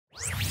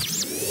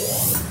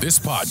This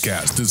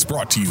podcast is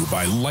brought to you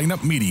by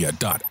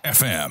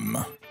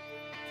lineupmedia.fm.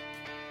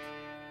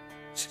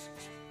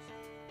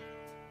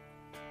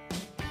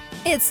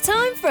 It's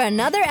time for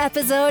another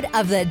episode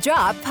of The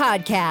Drop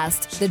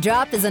Podcast. The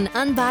Drop is an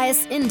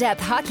unbiased,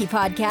 in-depth hockey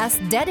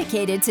podcast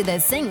dedicated to the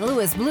St.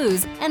 Louis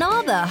Blues and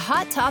all the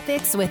hot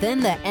topics within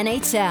the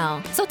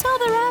NHL. So tell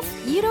the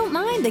ref you don't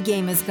mind the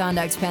game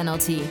misconduct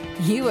penalty.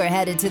 You were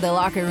headed to the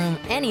locker room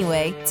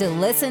anyway to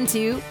listen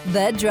to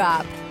The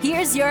Drop.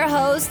 Here's your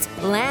host,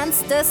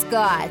 Lance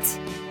Descott.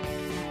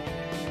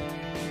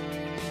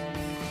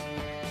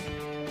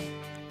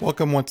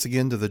 Welcome once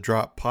again to The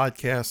Drop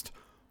Podcast.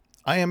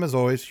 I am, as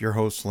always, your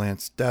host,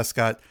 Lance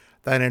Descott.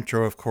 That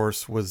intro, of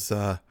course, was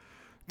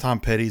Tom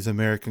Petty's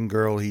American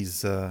Girl.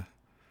 He's a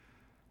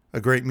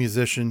great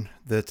musician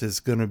that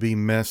is going to be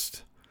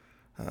missed.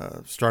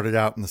 Started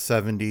out in the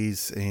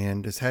 70s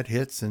and has had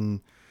hits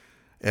in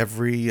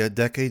every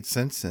decade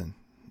since then.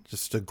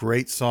 Just a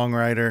great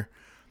songwriter,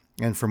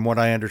 and from what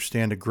I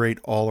understand, a great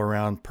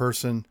all-around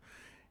person.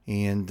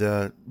 And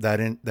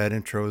that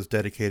intro is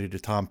dedicated to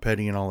Tom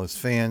Petty and all his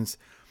fans.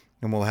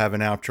 And we'll have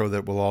an outro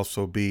that will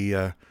also be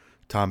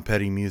Tom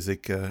Petty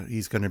music.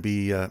 He's going to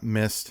be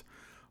missed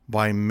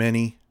by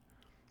many.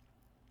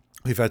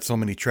 We've had so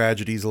many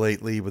tragedies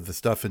lately with the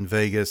stuff in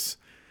Vegas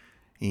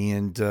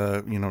and,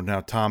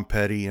 now Tom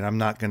Petty. And I'm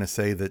not going to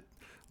say that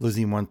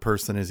losing one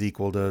person is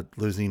equal to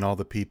losing all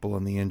the people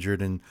and the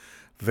injured in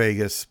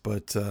Vegas,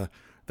 but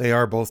they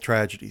are both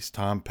tragedies.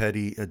 Tom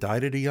Petty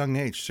died at a young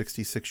age,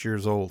 66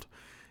 years old.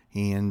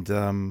 And,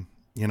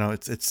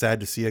 it's sad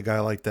to see a guy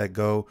like that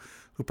go,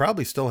 who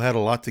probably still had a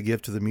lot to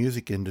give to the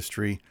music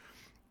industry.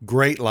 A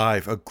great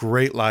live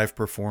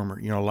performer.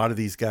 A lot of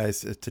these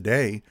guys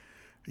today,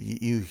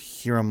 you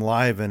hear them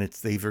live and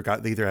they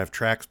either have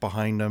tracks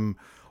behind them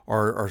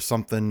or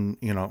something,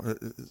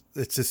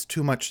 it's just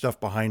too much stuff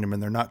behind them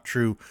and they're not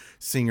true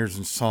singers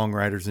and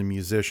songwriters and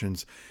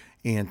musicians.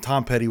 And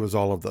Tom Petty was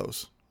all of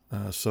those.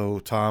 So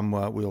Tom,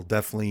 we'll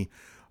definitely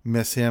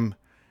miss him.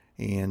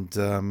 And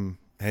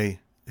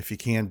hey, if you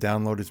can,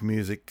 download his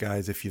music,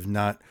 guys. If you've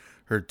not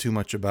heard too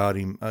much about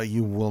him,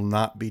 you will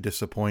not be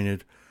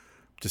disappointed.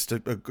 Just a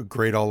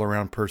great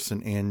all-around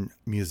person and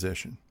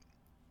musician.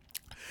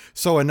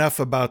 So enough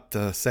about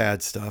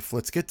sad stuff.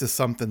 Let's get to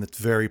something that's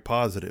very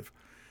positive.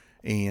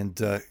 And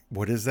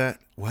what is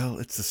that? Well,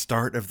 it's the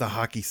start of the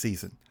hockey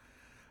season.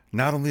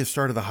 Not only the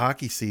start of the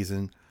hockey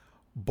season,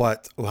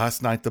 but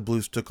last night the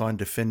Blues took on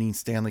defending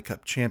Stanley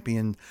Cup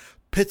champion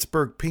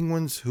Pittsburgh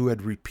Penguins, who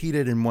had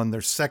repeated and won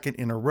their second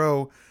in a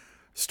row,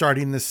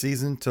 starting this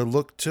season to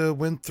look to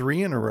win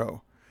 3 in a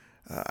row.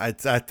 I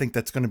think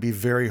that's going to be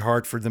very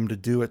hard for them to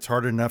do. It's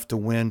hard enough to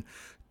win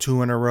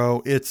 2 in a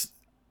row. It's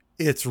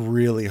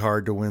really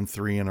hard to win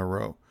 3 in a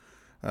row.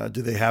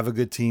 Do they have a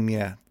good team?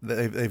 Yeah,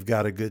 they've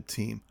got a good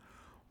team.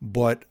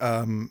 But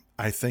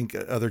I think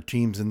other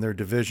teams in their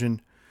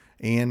division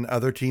and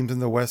other teams in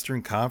the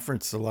Western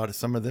Conference,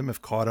 some of them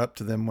have caught up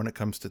to them when it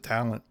comes to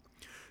talent.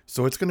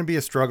 So it's going to be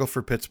a struggle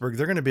for Pittsburgh.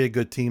 They're going to be a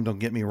good team, don't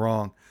get me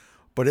wrong.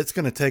 But it's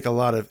going to take a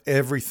lot of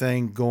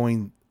everything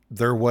going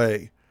their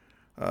way.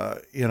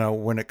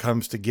 When it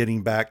comes to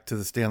getting back to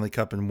the Stanley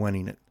Cup and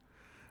winning it.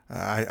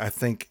 I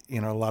think,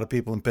 a lot of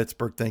people in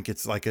Pittsburgh think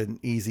it's like an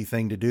easy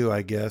thing to do,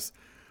 I guess,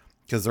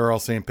 because they're all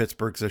saying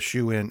Pittsburgh's a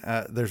shoe-in.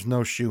 There's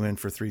no shoe-in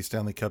for 3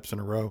 Stanley Cups in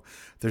a row.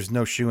 There's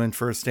no shoe-in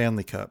for a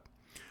Stanley Cup.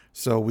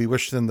 So we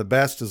wish them the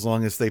best as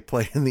long as they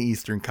play in the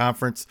Eastern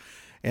Conference.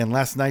 And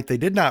last night they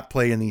did not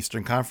play in the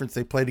Eastern Conference.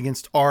 They played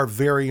against our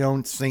very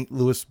own St.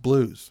 Louis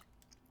Blues.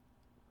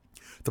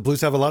 The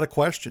Blues have a lot of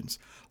questions.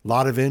 A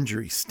lot of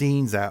injuries.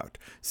 Steen's out.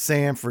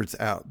 Sanford's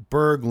out.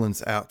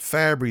 Berglund's out.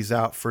 Fabry's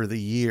out for the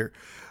year.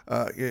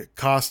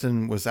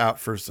 Kostin was out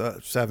for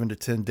 7 to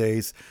 10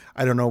 days.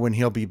 I don't know when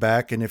he'll be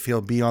back and if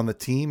he'll be on the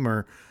team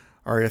or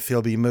if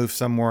he'll be moved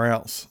somewhere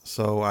else.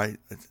 So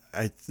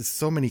there's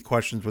so many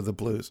questions with the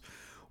Blues.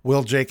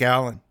 Will Jake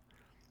Allen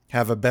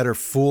have a better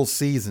full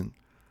season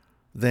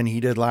than he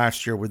did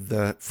last year, with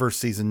the first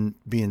season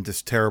being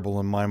just terrible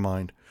in my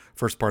mind?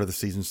 First part of the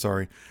season,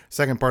 sorry.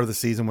 Second part of the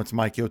season, once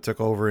Mike Yeo took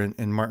over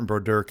and Martin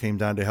Brodeur came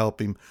down to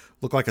help him,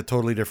 looked like a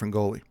totally different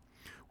goalie.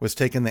 Was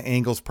taking the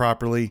angles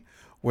properly,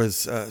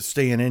 was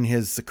staying in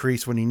his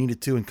crease when he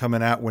needed to and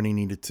coming out when he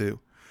needed to.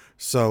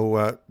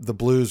 So the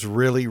Blues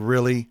really,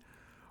 really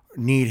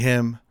need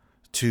him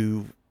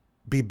to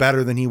be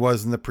better than he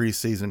was in the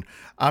preseason.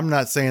 I'm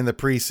not saying the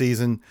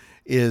preseason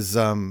is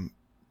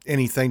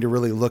anything to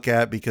really look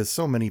at because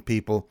so many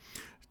people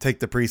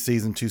take the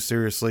preseason too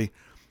seriously.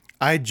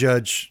 I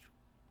judge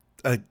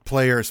a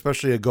player,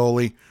 especially a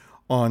goalie,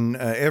 on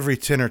every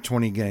 10 or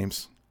 20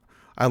 games.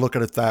 I look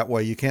at it that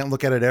way. You can't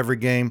look at it every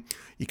game.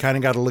 You kind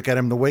of got to look at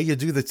them the way you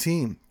do the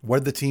team. What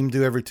did the team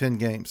do every 10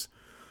 games?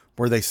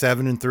 Were they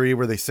 7-3?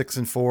 Were they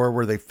 6-4?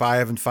 Were they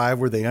 5-5?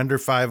 Were they under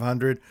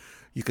 500?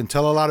 You can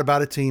tell a lot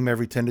about a team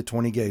every 10 to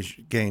 20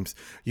 games.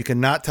 You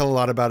cannot tell a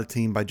lot about a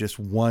team by just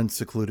one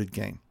secluded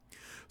game.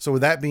 So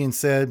with that being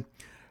said,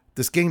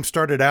 this game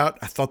started out,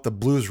 I thought the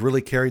Blues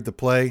really carried the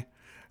play.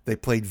 They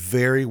played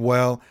very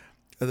well.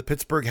 The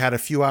Pittsburgh had a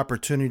few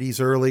opportunities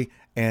early,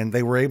 and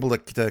they were able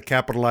to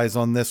capitalize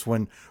on this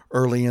one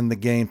early in the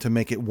game to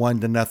make it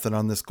 1-0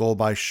 on this goal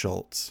by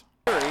Schultz.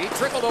 He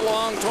trickled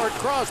along toward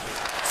Crosby.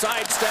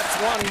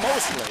 Sidesteps one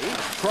mostly.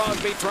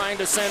 Crosby trying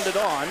to send it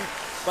on,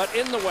 but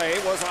in the way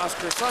was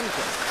Oscar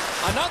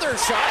Sundqvist. Another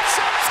shot.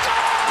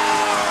 Scores!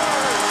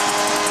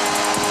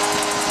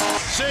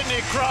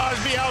 Sidney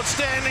Crosby,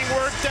 outstanding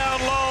work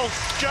down low.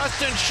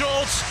 Justin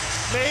Schultz,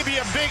 maybe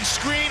a big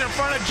screen in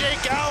front of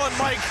Jake Allen.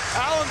 Mike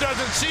Allen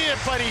doesn't see it,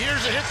 but he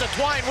hears it hit the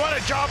twine. What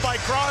a job by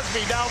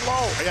Crosby down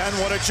low. And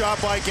what a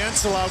job by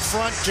Gensel out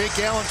front. Jake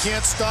Allen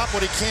can't stop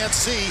what he can't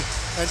see.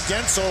 And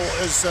Gensel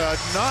is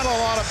not a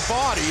lot of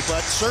body,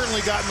 but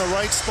certainly got in the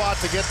right spot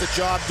to get the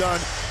job done.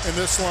 And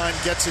this line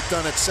gets it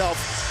done itself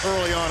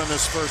early on in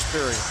this first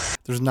period.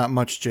 There's not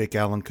much Jake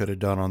Allen could have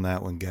done on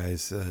that one,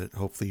 guys.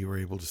 Hopefully you were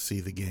able to see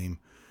the game.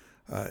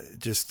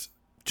 Just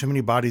too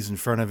many bodies in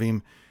front of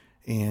him,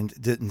 and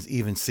didn't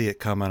even see it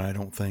coming, I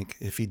don't think.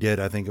 If he did,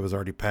 I think it was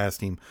already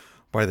past him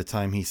by the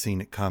time he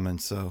seen it coming.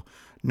 So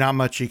not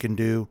much he can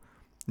do.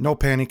 No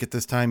panic at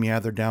this time. Yeah,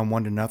 they're down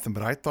 1-0,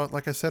 but I thought,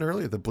 like I said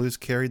earlier, the Blues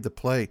carried the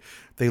play.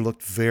 They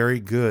looked very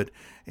good.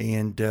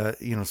 And,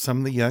 some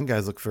of the young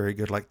guys look very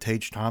good, like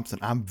Tage Thompson.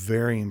 I'm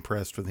very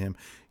impressed with him,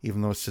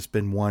 even though it's just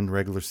been one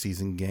regular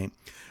season game.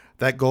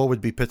 That goal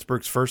would be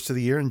Pittsburgh's first of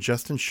the year and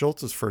Justin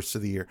Schultz's first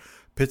of the year.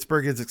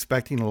 Pittsburgh is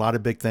expecting a lot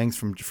of big things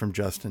from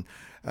Justin.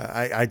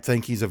 I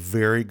think he's a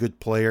very good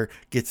player,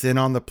 gets in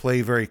on the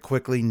play very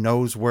quickly,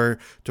 knows where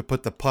to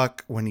put the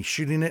puck when he's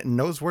shooting it, and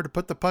knows where to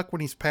put the puck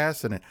when he's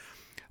passing it.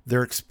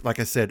 Like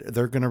I said,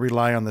 they're going to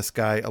rely on this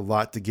guy a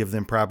lot to give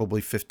them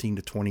probably 15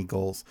 to 20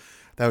 goals.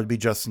 That would be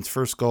Justin's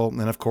first goal, and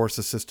then, of course,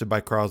 assisted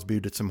by Crosby, who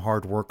did some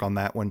hard work on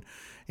that one,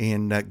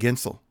 and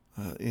Gensel.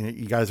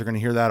 You guys are going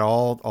to hear that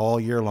all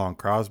year long.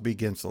 Crosby,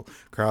 Gensel,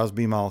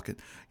 Crosby, Malkin.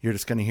 You're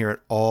just going to hear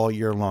it all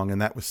year long.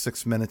 And that was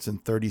 6 minutes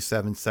and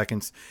 37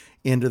 seconds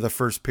into the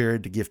first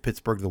period to give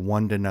Pittsburgh the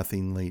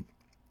 1-0 lead.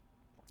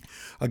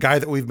 A guy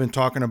that we've been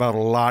talking about a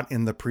lot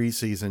in the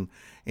preseason,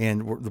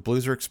 and the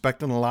Blues are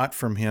expecting a lot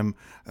from him,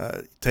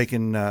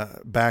 taking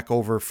back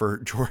over for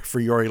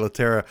Jori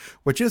Lehtera,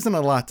 which isn't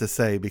a lot to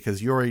say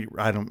because Jori,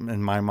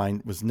 in my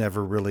mind, was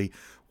never really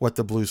what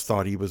the Blues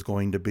thought he was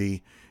going to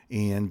be.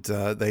 And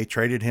they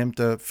traded him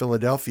to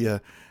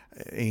Philadelphia.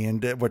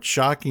 And what's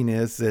shocking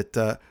is that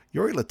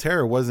Jori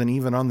Lehtera wasn't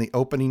even on the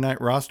opening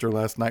night roster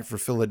last night for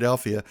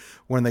Philadelphia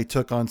when they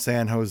took on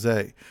San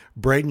Jose.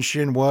 Braden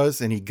Shin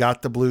was, and he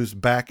got the Blues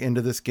back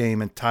into this game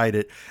and tied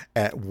it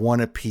at 1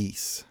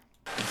 apiece.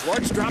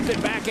 Schwartz dropped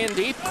it back in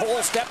deep.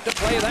 Cole stepped to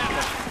play that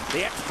one.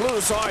 The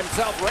ex-Blue saw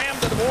himself rammed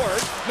to the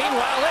board.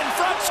 Meanwhile, in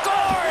front,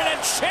 scored,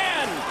 and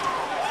Shin!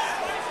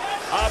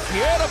 A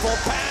beautiful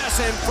pass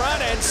in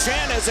front, and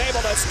Shen is able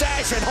to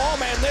stash it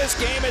home, and this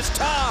game is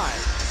tied.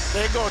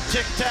 They go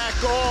tic-tac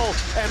goal,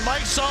 and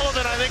Mike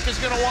Sullivan, I think, is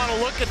going to want to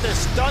look at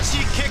this. Does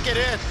he kick it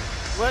in?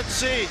 Let's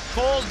see.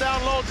 Cole's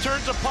down low,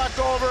 turns the puck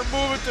over,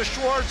 move it to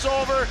Schwartz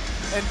over,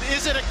 and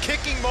is it a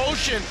kicking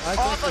motion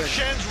off of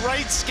Shen's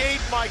right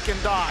skate, Mike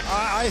and Doc?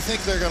 I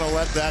think they're going to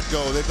let that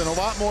go. They've been a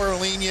lot more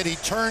lenient. He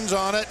turns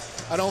on it.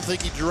 I don't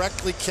think he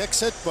directly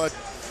kicks it, but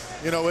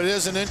it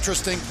is an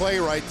interesting play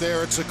right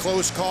there. It's a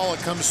close call. It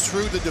comes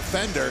through the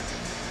defender.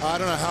 I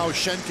don't know how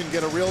Shen can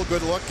get a real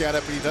good look at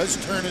it, but he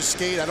does turn his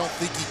skate. I don't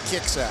think he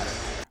kicks at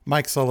it.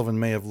 Mike Sullivan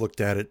may have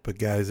looked at it, but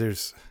guys,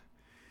 there's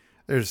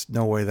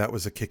no way that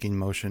was a kicking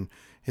motion.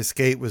 His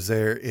skate was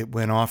there. It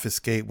went off his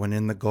skate, went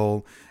in the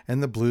goal,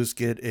 and the Blues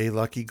get a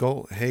lucky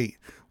goal. Hey,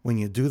 when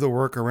you do the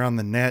work around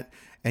the net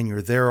and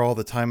you're there all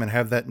the time and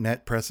have that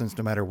net presence,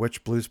 no matter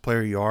which Blues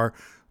player you are,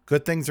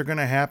 good things are going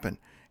to happen.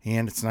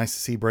 And it's nice to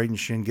see Braden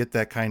Shin get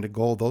that kind of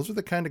goal. Those are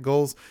the kind of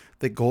goals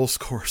that goal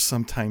scorers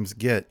sometimes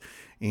get.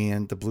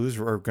 And the Blues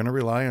are going to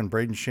rely on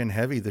Braden Shin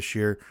heavy this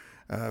year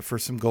for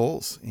some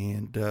goals.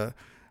 And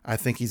I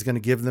think he's going to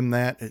give them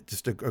that.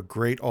 Just a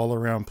great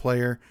all-around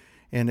player.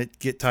 And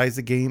it ties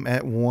the game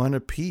at 1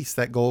 apiece.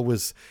 That goal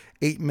was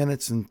 8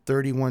 minutes and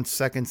 31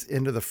 seconds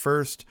into the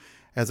first.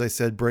 As I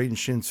said, Braden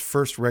Shin's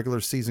first regular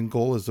season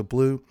goal as a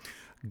Blue.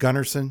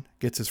 Gunnarsson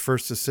gets his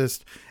first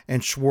assist,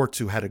 and Schwartz,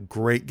 who had a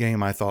great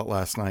game, I thought,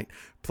 last night,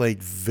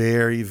 played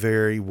very,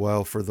 very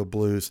well for the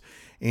Blues.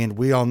 And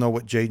we all know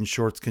what Jaden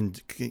Schwartz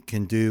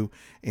can do,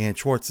 and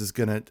Schwartz is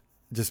going to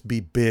just be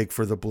big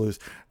for the Blues.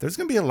 There's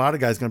going to be a lot of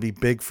guys going to be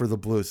big for the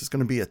Blues. It's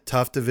going to be a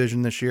tough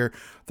division this year.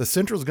 The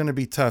Central is going to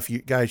be tough. You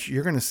guys,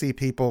 you're going to see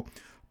people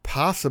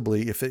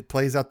possibly, if it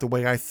plays out the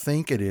way I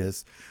think it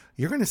is,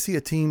 you're going to see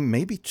a team,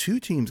 maybe two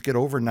teams, get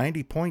over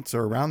 90 points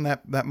or around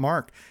that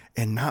mark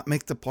and not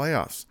make the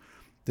playoffs.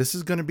 This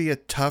is going to be a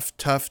tough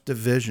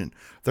division.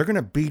 They're going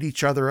to beat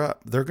each other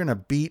up. They're going to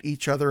beat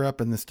each other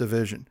up in this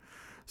division.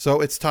 So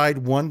it's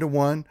tied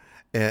 1-1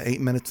 at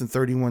 8 minutes and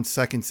 31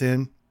 seconds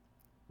in.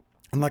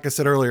 And like I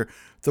said earlier,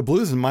 the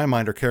Blues, in my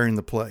mind, are carrying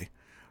the play.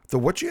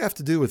 What you have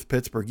to do with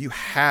Pittsburgh,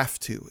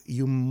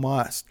 you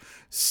must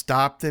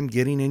stop them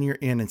getting in your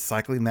end and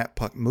cycling that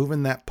puck,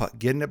 moving that puck,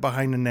 getting it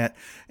behind the net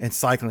and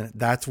cycling it.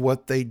 That's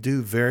what they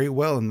do very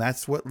well, and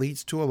that's what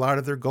leads to a lot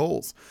of their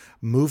goals,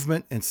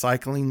 movement and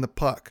cycling the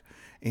puck.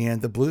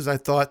 And the Blues, I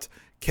thought,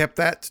 kept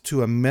that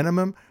to a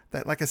minimum.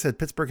 That, like I said,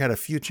 Pittsburgh had a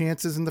few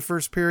chances in the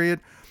first period,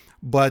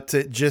 but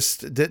it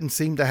just didn't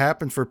seem to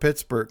happen for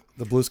Pittsburgh.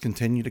 The Blues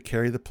continued to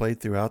carry the play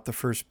throughout the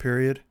first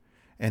period,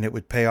 and it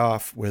would pay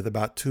off with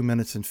about 2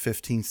 minutes and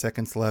 15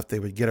 seconds left. They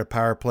would get a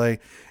power play,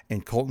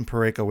 and Colton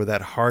Parayko, with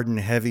that hard and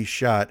heavy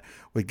shot,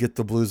 would get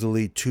the Blues a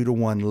lead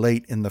 2-1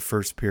 late in the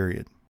first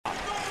period.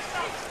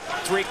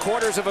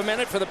 3/4 of a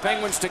minute for the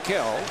Penguins to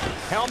kill.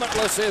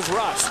 Helmetless is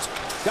Rust.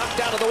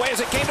 Ducked out of the way as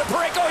it came to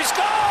Parayko. He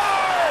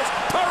scores!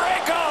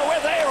 Parayko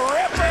with a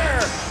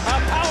ripper! A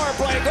power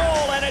play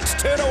goal, and it's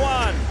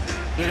 2-1.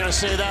 You're going to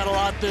say that a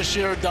lot this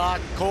year, Doc.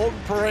 Colton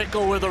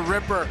Parayko with a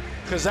ripper,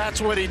 because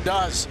that's what he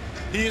does.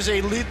 He is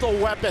a lethal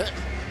weapon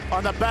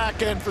on the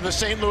back end for the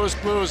St. Louis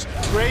Blues.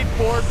 Great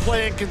board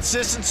play and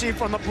consistency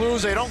from the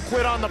Blues. They don't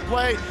quit on the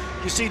play.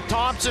 You see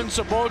Thompson,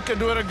 Sobotka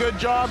doing a good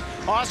job.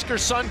 Oscar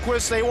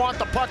Sundqvist, they want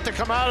the puck to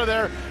come out of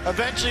there.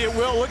 Eventually it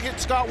will. Look at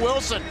Scott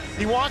Wilson.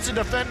 He wants to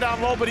defend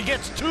down low, but he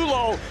gets too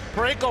low.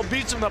 Parayko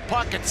beats him the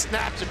puck and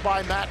snaps it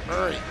by Matt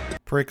Murray.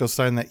 Parayko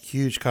signed that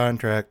huge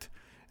contract,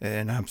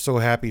 and I'm so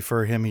happy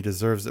for him. He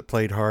deserves it,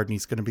 played hard, and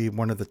he's going to be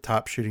one of the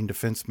top shooting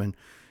defensemen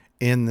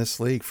in this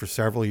league for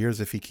several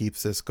years if he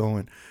keeps this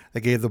going.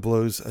 They gave the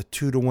Blues a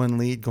 2-1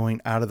 lead going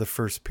out of the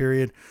first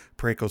period.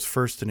 Parayko's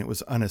first, and it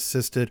was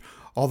unassisted.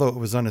 Although it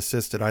was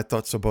unassisted, I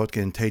thought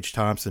Sobotka and Tage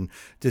Thompson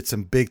did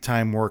some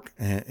big-time work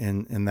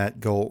in that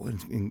goal.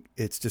 And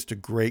it's just a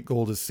great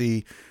goal to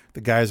see.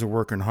 The guys are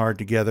working hard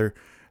together.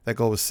 That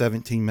goal was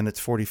 17 minutes,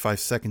 45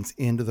 seconds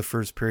into the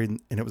first period,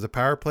 and it was a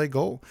power play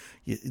goal.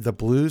 The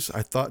Blues,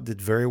 I thought, did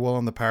very well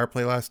on the power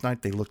play last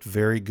night. They looked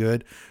very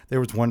good. There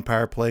was one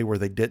power play where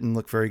they didn't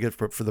look very good,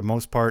 but for the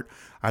most part,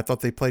 I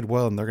thought they played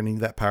well, and they're going to need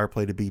that power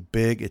play to be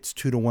big. It's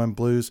 2-1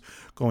 Blues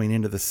going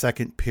into the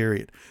second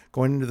period.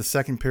 Going into the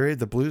second period,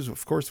 the Blues,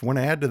 of course, want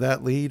to add to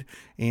that lead,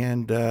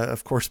 and,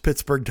 of course,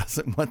 Pittsburgh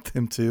doesn't want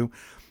them to.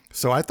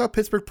 So I thought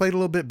Pittsburgh played a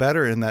little bit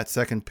better in that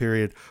second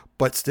period,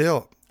 but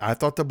still, I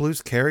thought the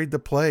Blues carried the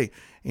play,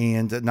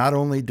 and not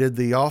only did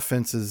the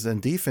offenses and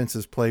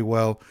defenses play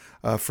well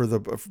for the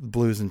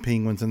Blues and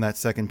Penguins in that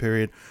second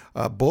period,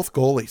 both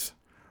goalies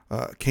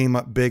came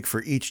up big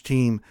for each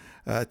team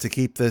to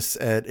keep this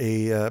at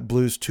a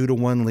Blues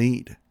 2-1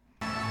 lead.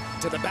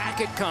 To the back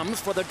it comes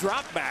for the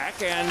drop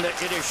back, and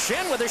it is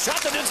Schenn with a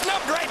shot that is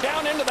snubbed right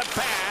down into the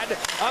pad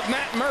of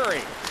Matt Murray.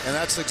 And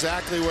that's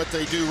exactly what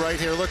they do right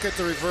here. Look at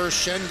the reverse.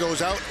 Schenn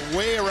goes out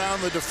way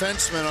around the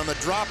defenseman on the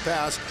drop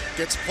pass,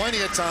 gets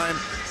plenty of time.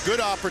 Good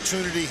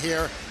opportunity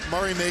here.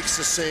 Murray makes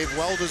the save.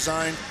 Well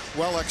designed,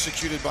 well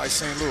executed by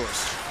St.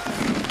 Louis.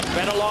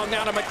 Fed along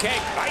now to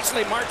McKegg.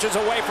 Nicely marches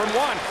away from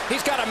one.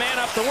 He's got a man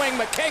up the wing.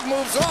 McKegg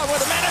moves on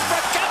with a man in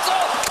front.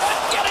 Kessel,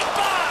 get it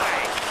by!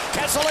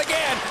 Kessel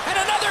again, and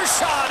another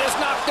shot is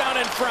knocked down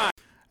in front.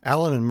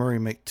 Allen and Murray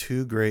make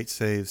two great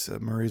saves.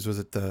 Murray's was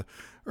at the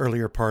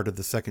earlier part of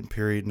the second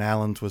period, and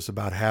Allen's was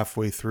about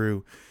halfway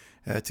through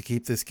to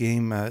keep this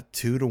game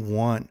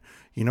 2-1.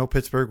 You know,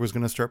 Pittsburgh was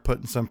going to start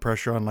putting some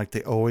pressure on like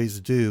they always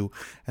do,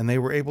 and they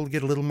were able to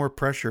get a little more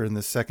pressure in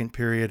the second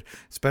period,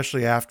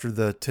 especially after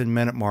the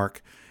 10-minute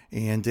mark,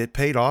 and it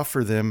paid off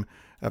for them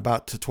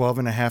about to 12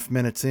 and a half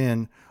minutes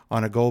in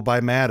on a goal by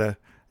Mata.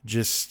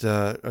 Just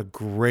a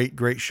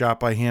great shot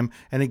by him.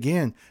 And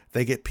again,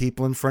 they get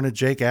people in front of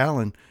Jake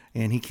Allen,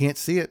 and he can't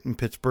see it, and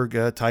Pittsburgh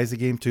ties the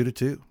game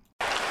 2-2.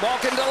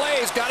 Malkin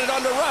delays, got it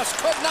onto Rust,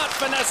 could not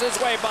finesse his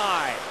way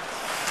by.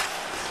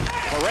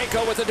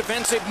 Parayko with a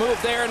defensive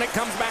move there, and it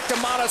comes back to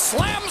Mata,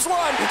 slams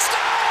one, score!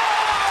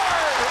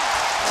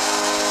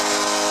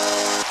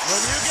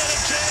 When you get a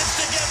chance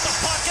to get the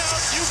puck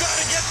out, you got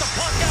to get the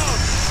puck out.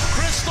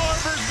 Chris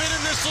Thornburg's been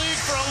in this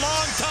league for a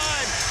long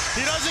time.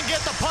 He doesn't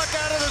get the puck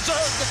out of the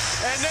zone,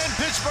 and then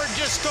Pittsburgh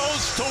just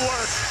goes to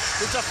work.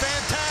 It's a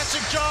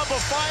fantastic job of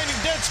finding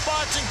dead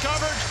spots in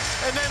coverage,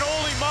 and then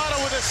Olli Mata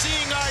with a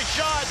seeing eye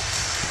shot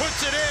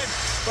puts it in.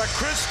 But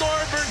Chris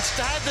Thornburg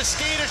had the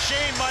skate of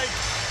shame, Mike.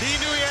 He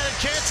knew he had a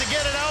chance to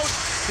get it out.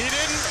 He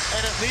didn't,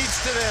 and it leads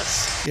to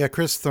this. Yeah,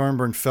 Chris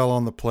Thornburg fell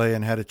on the play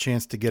and had a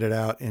chance to get it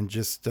out and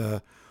just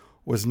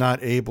was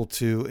not able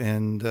to.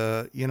 And,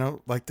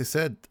 like they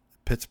said,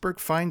 Pittsburgh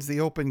finds the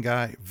open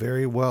guy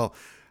very well.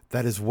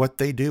 That is what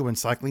they do when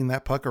cycling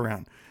that puck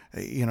around.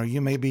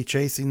 You may be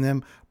chasing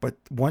them, but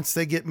once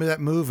they get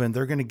that moving,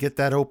 they're going to get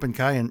that open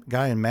guy.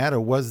 And Mata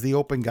was the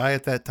open guy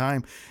at that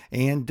time,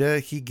 and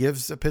he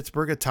gives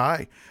Pittsburgh a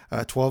tie.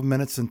 12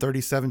 minutes and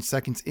 37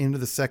 seconds into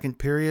the second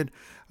period,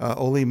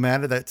 Olli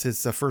Mata, that's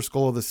his first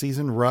goal of the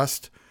season.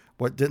 Rust,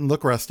 what didn't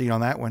look rusty on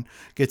that one,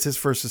 gets his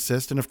first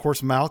assist. And, of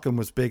course, Malcolm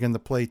was big in the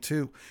play,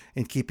 too,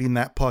 in keeping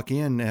that puck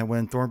in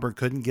when Thornburg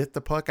couldn't get the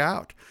puck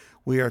out.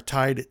 We are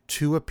tied at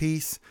 2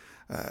 apiece.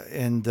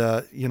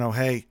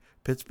 Hey,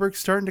 Pittsburgh's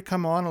starting to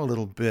come on a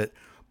little bit.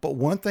 But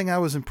one thing I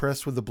was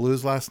impressed with the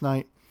Blues last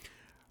night,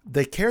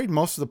 they carried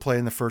most of the play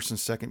in the first and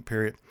second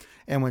period.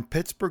 And when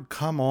Pittsburgh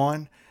come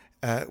on,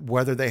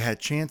 whether they had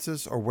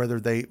chances or whether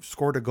they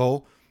scored a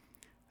goal,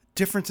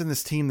 difference in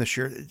this team this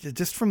year,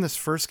 just from this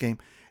first game,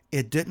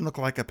 it didn't look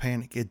like a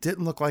panic. It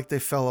didn't look like they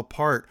fell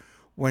apart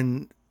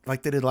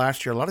like they did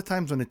last year. A lot of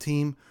times when a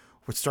team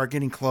would start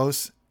getting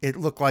close, it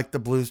looked like the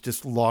Blues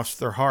just lost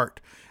their heart,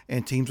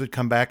 and teams would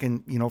come back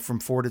and, from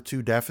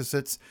 4-2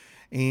 deficits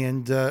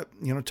and, tie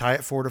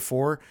it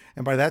 4-4.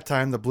 And by that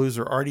time, the Blues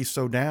are already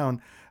so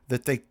down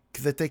that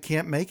they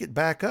can't make it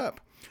back up.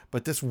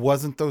 But this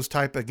wasn't those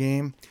type of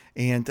game.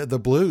 And the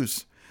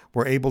Blues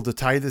were able to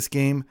tie this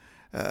game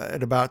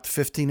at about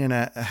 15 and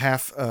a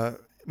half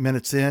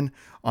minutes in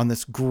on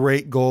this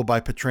great goal by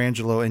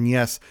Pietrangelo. And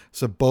yes,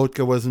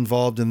 Sobotka was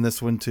involved in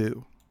this one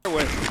too.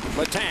 With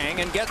Letang,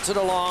 and gets it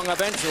along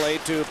eventually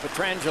to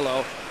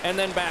Pietrangelo, and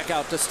then back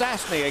out to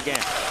Stastny again.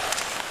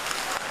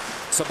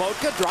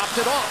 Sobotka dropped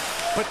it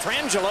off.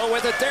 Pietrangelo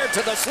with it there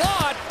to the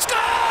slot.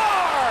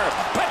 Score!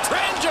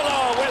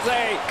 Pietrangelo with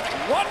a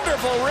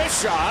wonderful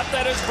wrist shot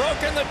that has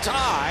broken the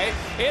tie.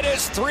 It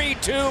is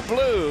 3-2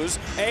 Blues,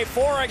 a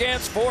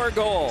 4-against-4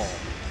 goal.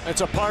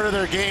 It's a part of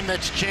their game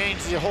that's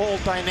changed the whole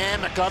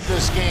dynamic of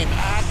this game,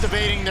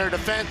 activating their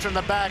defense from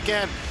the back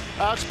end.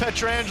 Alex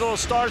Pietrangelo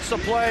starts to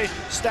play.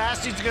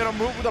 Stastny's going to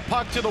move the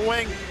puck to the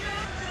wing.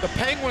 The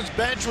Penguins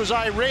bench was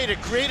irate.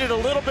 It created a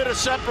little bit of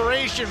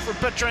separation for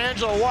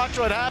Pietrangelo. Watch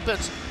what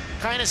happens.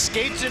 Kind of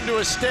skates into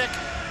a stick,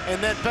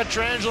 and then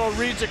Pietrangelo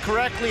reads it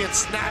correctly and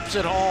snaps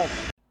it home.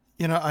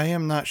 I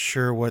am not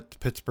sure what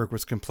Pittsburgh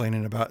was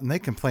complaining about, and they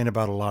complained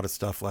about a lot of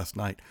stuff last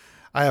night.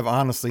 I have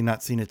honestly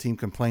not seen a team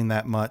complain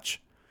that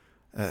much,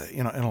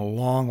 in a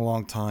long,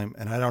 long time.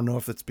 And I don't know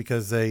if it's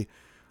because they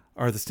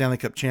are the Stanley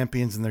Cup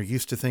champions and they're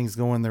used to things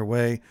going their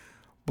way.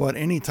 But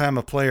anytime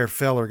a player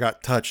fell or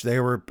got touched, they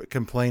were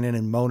complaining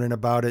and moaning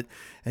about it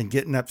and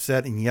getting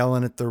upset and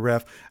yelling at the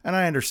ref. And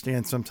I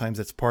understand sometimes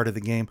it's part of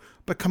the game,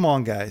 but come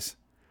on, guys.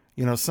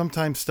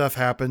 Sometimes stuff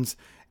happens,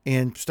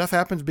 and stuff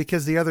happens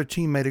because the other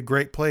team made a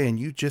great play and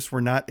you just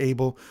were not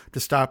able to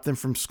stop them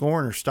from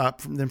scoring or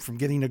stop them from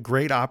getting a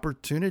great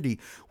opportunity,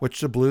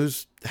 which the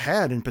Blues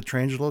had, and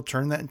Pietrangelo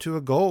turned that into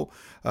a goal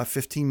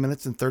 15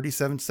 minutes and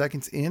 37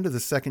 seconds into the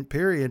second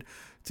period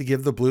to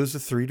give the Blues a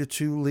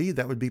 3-2 lead.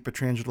 That would be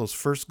Pietrangelo's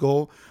first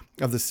goal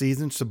of the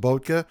season.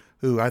 Sobotka,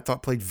 who I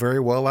thought played very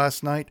well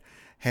last night,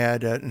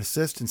 had an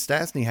assist, and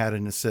Stastny had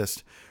an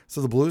assist.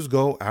 So the Blues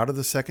go out of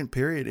the second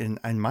period, and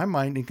in my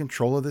mind, in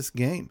control of this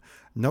game.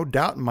 No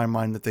doubt in my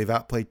mind that they've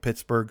outplayed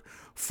Pittsburgh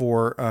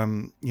for,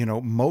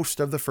 most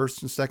of the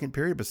first and second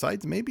period,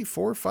 besides maybe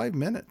 4 or 5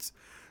 minutes.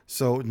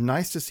 So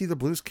nice to see the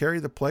Blues carry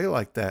the play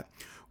like that.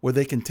 Will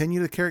they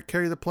continue to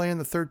carry the play in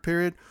the third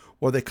period?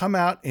 Well, they come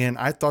out, and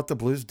I thought the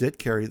Blues did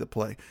carry the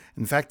play.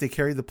 In fact, they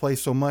carried the play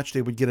so much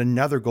they would get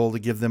another goal to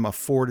give them a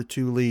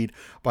 4-2 lead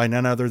by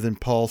none other than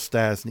Paul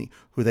Stastny,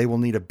 who they will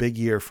need a big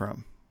year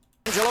from.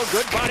 Angelo,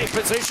 good body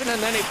position,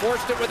 and then he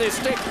forced it with his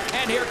stick.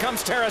 And here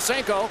comes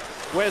Tarasenko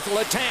with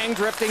Letang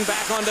drifting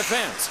back on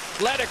defense.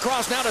 Led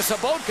across now to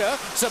Sobotka.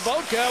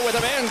 Sobotka with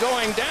a man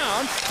going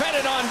down, fed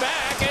it on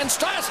back, and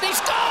Stastny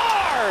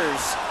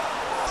scores!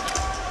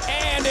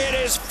 And it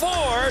is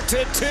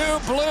 4-2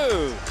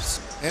 Blues.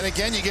 And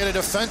again, you get a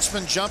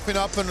defenseman jumping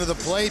up into the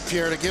play,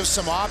 Pierre, to give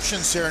some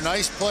options here.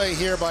 Nice play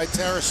here by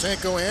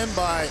Tarasenko and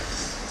by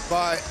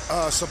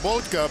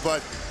Sobotka,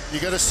 but you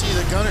got to see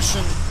the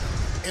Gunnarsson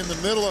in the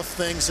middle of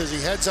things as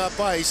he heads up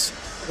ice,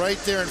 right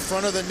there in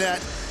front of the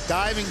net.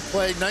 Diving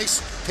play,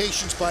 nice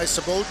patience by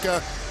Sobotka,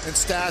 and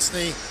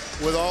Stastny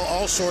with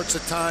all sorts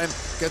of time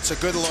gets a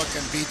good look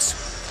and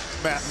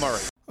beats Matt Murray.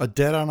 A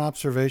dead-on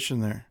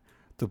observation there.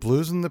 The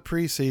Blues in the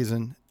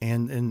preseason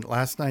and in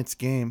last night's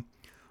game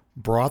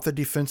brought the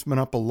defensemen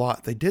up a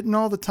lot. They didn't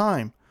all the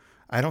time.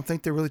 I don't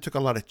think they really took a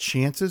lot of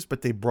chances,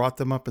 but they brought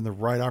them up in the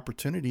right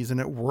opportunities, and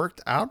it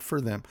worked out for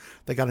them.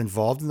 They got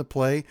involved in the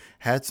play,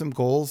 had some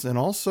goals, and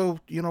also,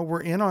 were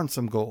in on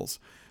some goals.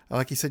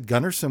 Like you said,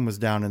 Gunnarsson was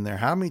down in there.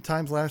 How many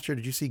times last year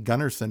did you see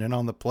Gunnarsson in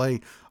on the play?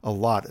 A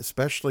lot,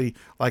 especially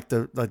like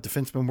the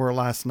defensemen were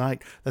last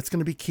night. That's going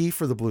to be key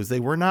for the Blues.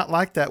 They were not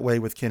like that way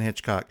with Ken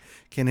Hitchcock.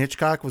 Ken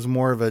Hitchcock was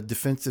more of a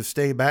defensive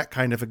stay back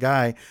kind of a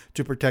guy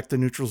to protect the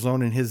neutral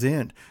zone in his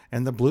end.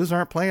 And the Blues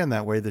aren't playing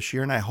that way this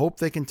year, and I hope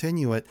they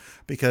continue it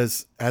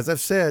because, as I've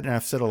said, and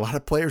I've said a lot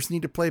of players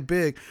need to play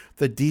big,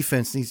 the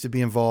defense needs to be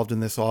involved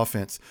in this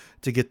offense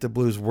to get the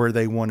Blues where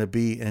they want to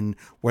be, and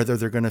whether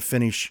they're going to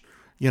finish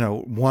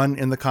one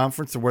in the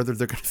conference or whether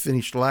they're going to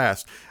finish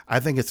last. I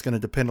think it's going to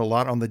depend a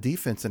lot on the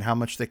defense and how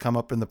much they come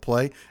up in the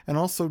play, and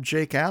also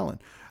Jake Allen.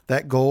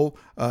 That goal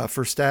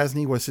for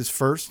Stastny was his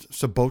first.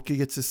 Sobotka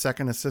gets his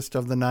second assist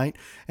of the night,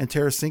 and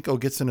Tarasenko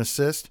gets an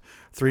assist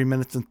 3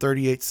 minutes and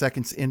 38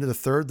 seconds into the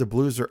third. The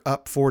Blues are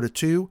up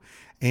 4-2,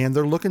 and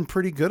they're looking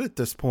pretty good at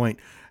this point.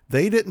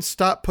 They didn't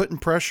stop putting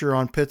pressure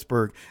on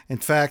Pittsburgh. In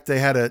fact, they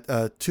had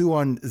a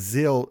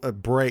 2-on-Neal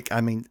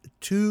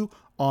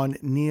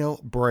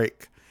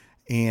break.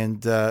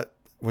 And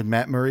would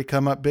Matt Murray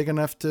come up big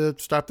enough to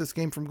stop this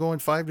game from going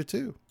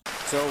 5-2?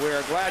 So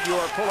we're glad you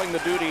are pulling the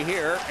duty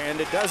here,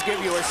 and it does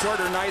give you a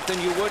shorter night than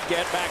you would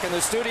get back in the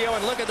studio.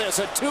 And look at this,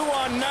 a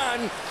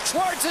 2-on-none.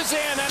 Schwartz is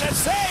in, and a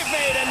save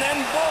made, and then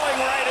bowling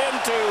right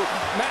into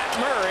Matt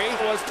Murray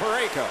was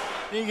Parayko.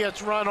 He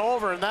gets run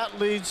over, and that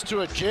leads to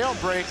a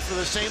jailbreak for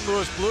the St.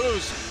 Louis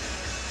Blues.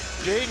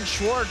 Jaden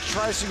Schwartz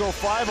tries to go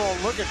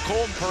 5-0. Look at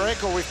Colton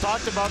Parayko. We've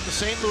talked about the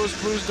St.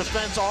 Louis Blues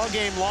defense all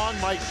game long,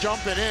 Mike,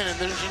 jumping in, and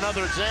there's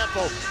another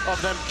example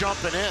of them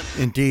jumping in.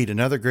 Indeed,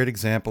 another great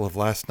example of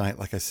last night,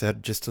 like I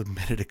said just a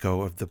minute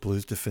ago, of the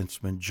Blues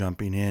defensemen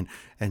jumping in.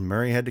 And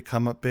Murray had to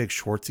come up big.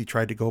 Schwartzy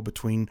tried to go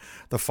between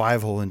the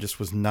 5-hole and just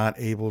was not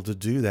able to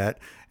do that.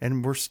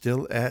 And we're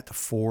still at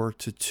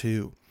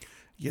 4-2.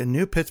 You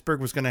knew Pittsburgh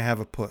was going to have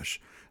a push.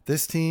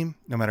 This team,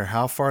 no matter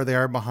how far they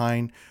are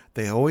behind,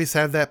 they always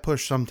have that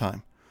push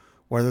sometime.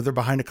 Whether they're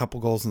behind a couple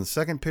goals in the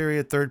second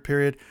period, third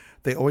period,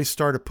 they always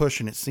start a push.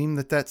 And it seemed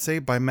that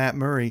save by Matt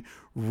Murray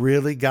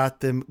really got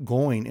them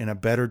going in a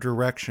better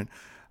direction.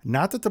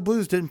 Not that the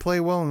Blues didn't play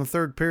well in the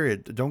third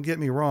period, don't get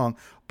me wrong,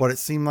 but it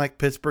seemed like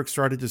Pittsburgh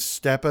started to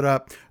step it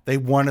up. They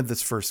wanted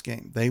this first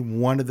game. They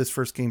wanted this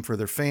first game for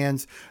their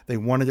fans. They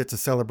wanted it to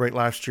celebrate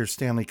last year's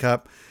Stanley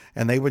Cup,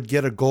 and they would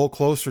get a goal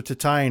closer to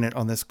tying it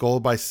on this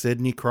goal by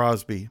Sidney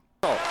Crosby.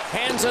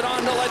 Hands it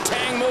on to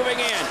Letang, moving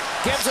in.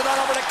 Gives it on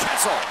over to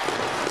Kessel.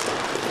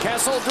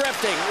 Kessel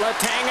drifting.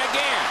 Letang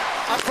again.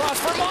 Across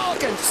for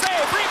Malkin.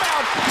 Save.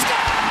 Rebound.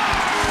 Score!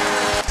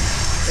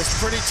 It's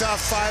pretty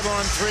tough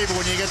 5-on-3, but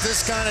when you get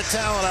this kind of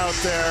talent out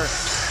there,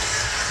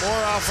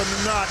 more often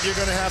than not, you're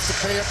going to have to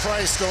pay a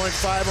price going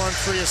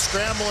 5-on-3. A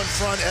scramble in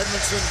front.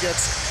 Edmondson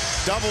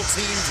gets double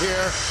teamed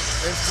here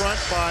in front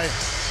by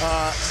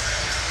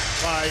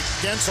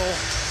Gensel,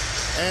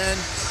 and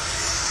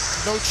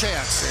no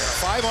chance there.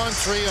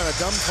 5-on-3 on a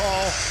dumb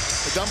call,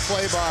 a dumb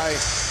play by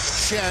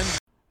Shen.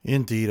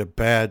 Indeed, a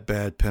bad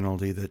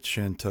penalty that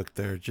Shen took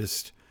there.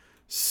 Just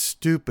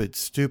stupid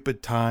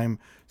time,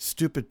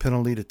 stupid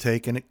penalty to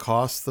take, and it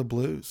costs the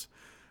Blues.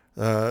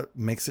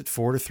 Makes it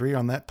 4-3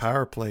 on that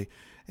power play.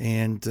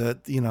 And,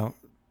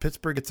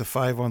 Pittsburgh gets a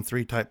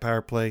 5-on-3 type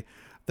power play.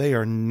 They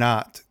are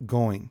not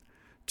going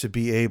to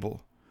be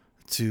able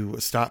to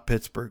stop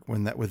Pittsburgh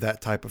with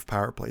that type of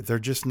power play. They're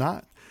just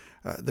not.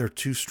 They're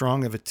too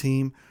strong of a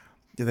team.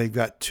 They've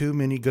got too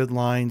many good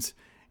lines,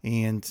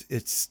 and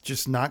it's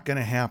just not going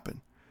to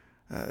happen.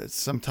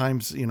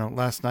 Sometimes,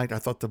 last night I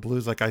thought the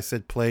Blues, like I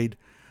said, played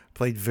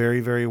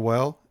very, very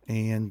well.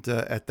 And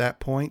at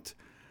that point,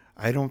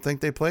 I don't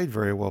think they played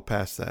very well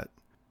past that.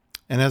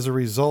 And as a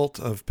result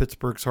of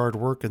Pittsburgh's hard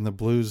work and the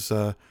Blues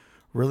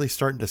really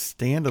starting to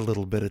stand a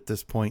little bit at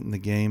this point in the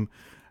game,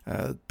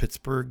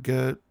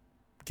 Pittsburgh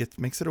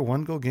makes it a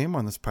 1-goal game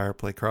on this power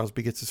play.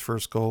 Crosby gets his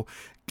first goal.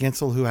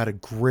 Gensel, who had a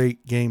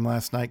great game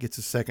last night, gets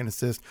his second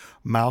assist.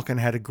 Malkin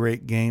had a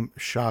great game.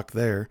 Shock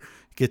there.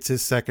 Gets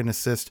his second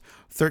assist.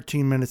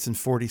 13 minutes and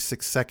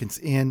 46 seconds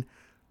in.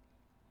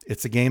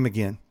 It's a game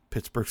again.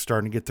 Pittsburgh's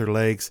starting to get their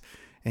legs.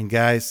 And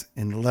guys,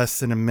 in less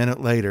than a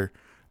minute later,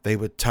 they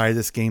would tie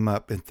this game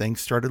up. And things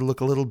started to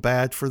look a little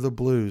bad for the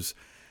Blues.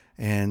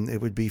 And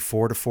it would be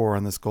 4-4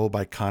 on this goal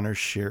by Connor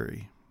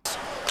Sheary.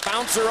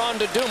 Bouncer on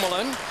to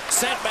Dumoulin.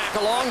 Sent back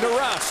along to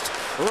Rust.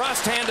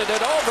 Rust handed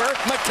it over.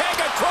 McKegg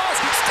across.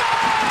 Score!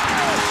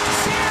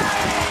 Sheary!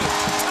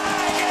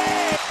 Tie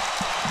game!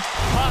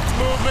 Puck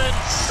movement,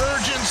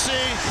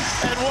 urgency,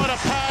 and what a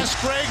pass.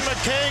 Greg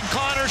McKegg,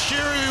 Connor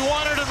Sheary. We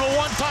wanted him to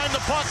one-time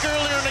the puck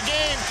earlier in the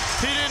game.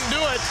 He didn't do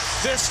it.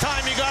 This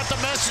time he got the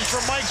message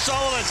from Mike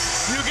Sullivan.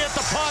 You get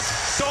the puck,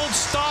 don't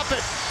stop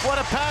it. What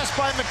a pass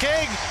by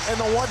McKegg, and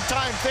the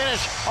one-time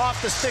finish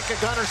off the stick of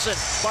Gunnarsson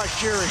by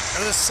Sheary.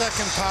 And the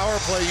second power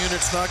play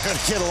unit's not going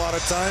to get a lot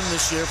of time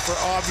this year for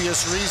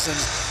obvious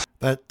reasons.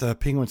 That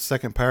Penguins'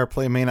 second power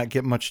play may not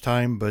get much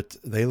time, but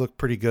they looked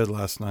pretty good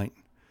last night.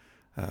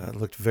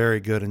 Looked very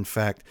good, in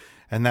fact.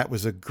 And that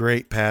was a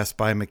great pass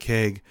by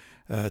McKegg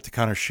to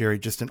Connor Sheary.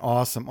 Just an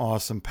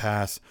awesome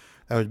pass.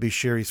 That would be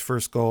Sheary's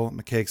first goal,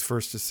 McKegg's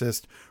first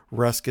assist.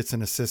 Russ gets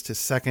an assist, his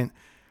second.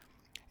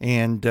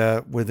 And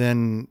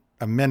within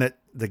a minute,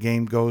 the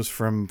game goes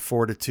from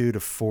 4-2 to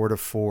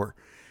 4-4.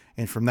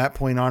 And from that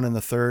point on in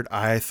the third,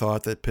 I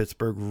thought that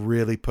Pittsburgh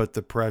really put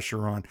the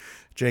pressure on.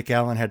 Jake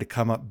Allen had to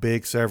come up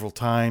big several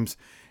times.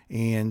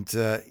 And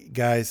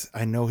guys,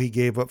 I know he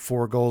gave up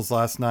 4 goals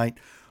last night,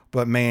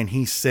 but man,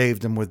 he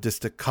saved them with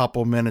just a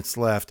couple minutes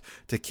left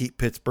to keep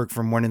Pittsburgh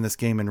from winning this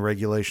game in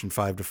regulation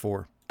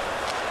 5-4.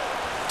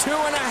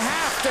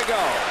 2.5 to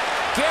go.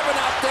 Given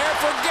up there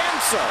for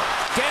Gensel.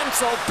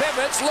 Gensel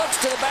pivots, looks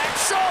to the back.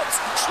 Schultz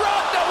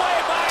shrugged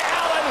away by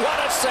Allen. What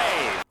a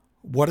save.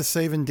 What a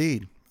save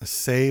indeed. A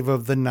save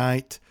of the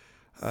night.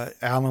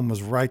 Allen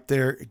was right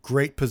there.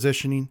 Great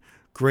positioning.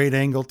 Great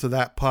angle to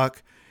that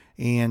puck.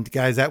 And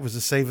guys, that was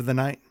the save of the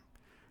night.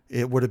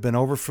 It would have been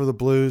over for the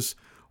Blues.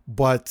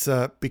 But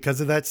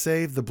because of that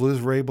save, the Blues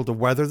were able to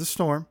weather the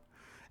storm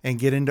and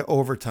get into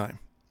overtime.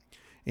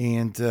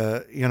 And,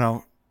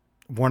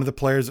 one of the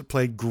players that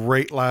played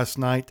great last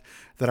night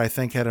that I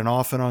think had an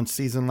off and on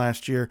season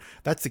last year,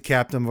 that's the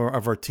captain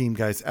of our team,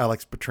 guys,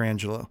 Alex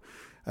Pietrangelo.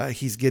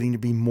 He's getting to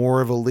be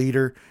more of a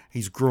leader.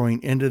 He's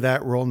growing into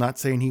that role. Not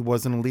saying he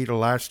wasn't a leader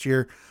last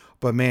year,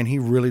 but man, he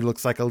really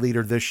looks like a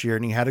leader this year.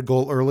 And he had a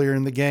goal earlier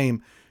in the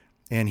game,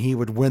 and he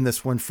would win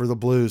this one for the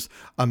Blues.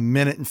 1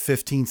 minute and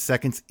 15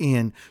 seconds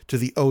in to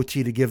the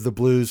OT to give the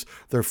Blues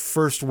their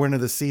first win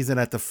of the season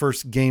at the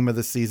first game of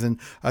the season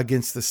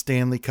against the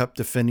Stanley Cup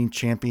defending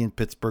champion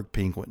Pittsburgh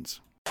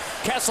Penguins.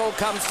 Kessel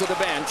comes to the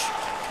bench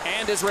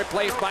and is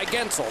replaced by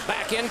Gensel.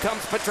 Back in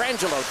comes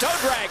Pietrangelo.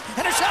 Toe drag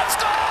and a shot.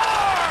 Score!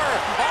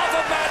 Off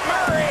of Matt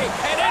Murray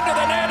and into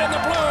the net, and the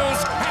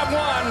Blues have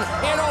won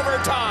in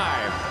overtime.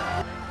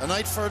 A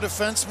night for a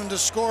defenseman to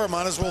score.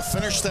 Might as well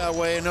finish that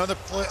way. Another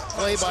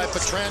play by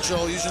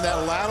Pietrangelo using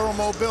that lateral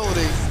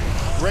mobility.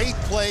 Great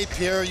play,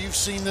 Pierre. You've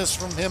seen this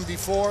from him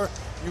before.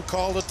 You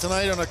called it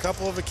tonight on a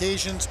couple of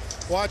occasions.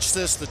 Watch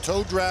this. The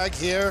toe drag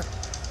here.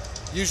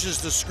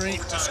 Uses the screen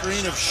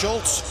of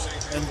Schultz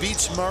and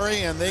beats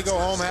Murray, and they go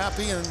home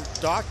happy. And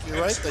Doc, you're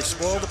right, they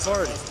spoil the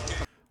party.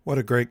 What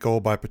a great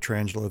goal by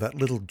Pietrangelo. That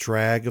little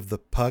drag of the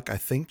puck, I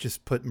think,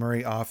 just put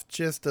Murray off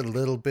just a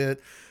little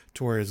bit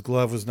to where his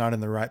glove was not in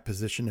the right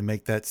position to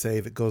make that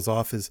save. It goes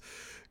off his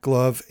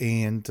glove,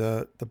 and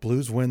the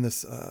Blues win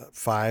this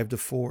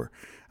 5-4.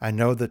 I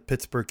know that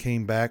Pittsburgh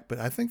came back, but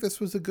I think this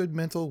was a good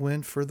mental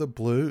win for the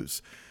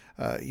Blues.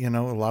 A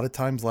lot of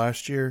times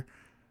last year,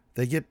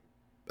 they get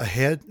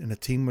ahead and a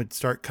team would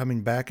start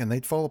coming back and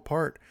they'd fall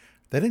apart.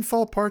 They didn't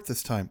fall apart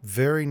this time.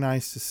 Very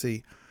nice to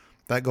see.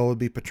 That goal would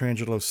be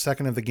Pietrangelo's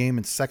second of the game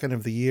and second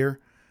of the year.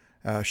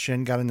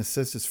 Schenn got an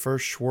assist, his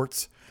first.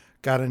 Schwartz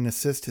got an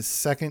assist, his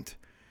second.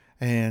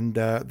 And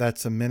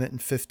that's 1 minute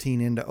and 15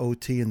 into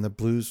OT, and the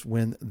Blues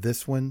win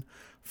this one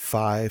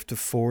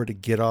 5-4 to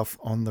get off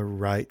on the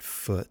right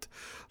foot.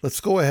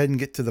 Let's go ahead and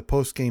get to the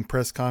post-game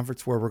press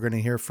conference where we're going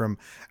to hear from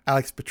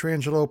Alex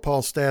Pietrangelo,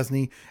 Paul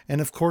Stastny, and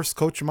of course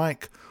Coach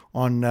Mike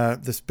on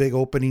this big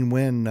opening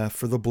win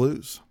for the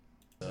Blues.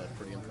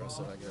 Pretty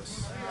impressive, I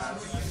guess.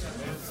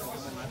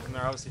 And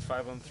they're obviously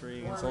 5-on-3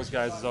 against those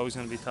guys is always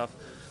going to be tough.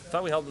 I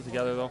thought we held it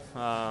together though.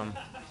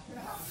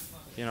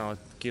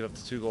 Gave up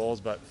the 2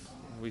 goals, but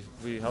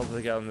we held it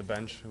together on the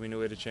bench. We knew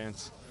we had a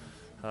chance,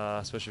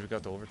 especially if we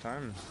got to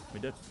overtime, and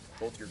we did.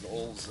 Both your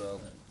goals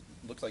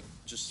looked like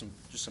just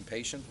some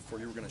patience before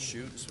you were going to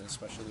shoot,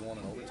 especially the one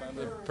in overtime.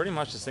 They're pretty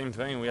much the same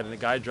thing. We had a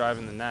guy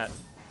driving the net,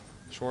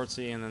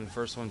 Schwartzy, and then the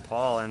first one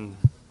Paul, and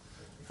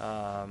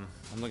I'm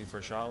looking for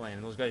a shot lane.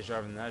 And those guys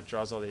driving the net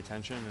draws all the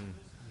attention, and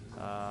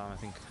I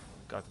think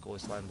got the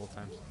goalie sliding both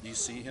times. Do you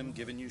see him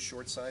giving you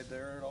short side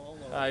there at all?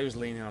 He was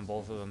leaning on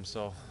both of them,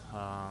 so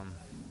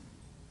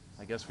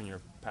I guess when you're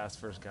past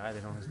first guy, they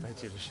don't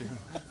expect you to shoot.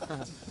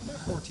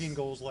 14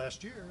 goals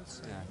last year.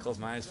 Closed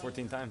my eyes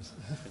 14 times.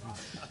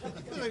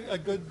 A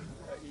good,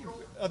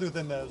 other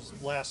than those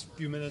last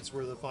few minutes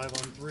where the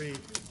 5-on-3,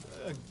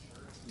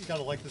 you got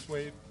to like this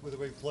way with the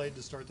way we played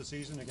to start the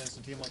season against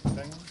a team like the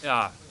Penguins?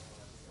 Yeah.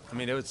 I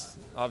mean, it was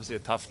obviously a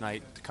tough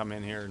night to come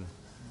in here, and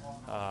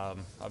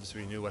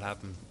obviously we knew what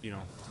happened,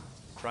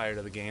 prior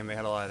to the game. They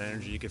had a lot of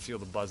energy. You could feel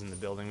the buzz in the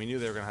building. We knew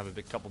they were going to have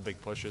a couple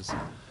big pushes.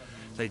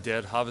 They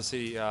did.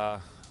 Obviously,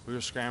 we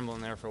were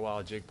scrambling there for a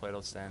while. Jake played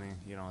outstanding,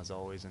 as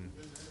always, and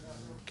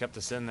kept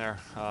us in there.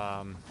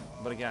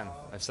 But again,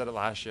 I've said it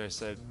last year. I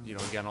said,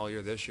 again, all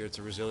year this year, it's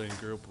a resilient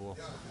group.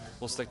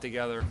 We'll stick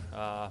together.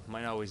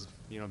 Might not always,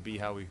 be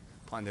how we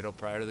planned it out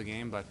prior to the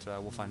game, but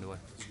we'll find a way.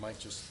 You might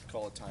just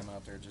call a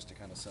timeout there just to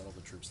kind of settle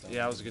the troops down.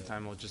 Yeah, it was a good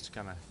time just to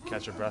kind of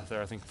catch our breath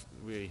there. I think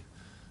we,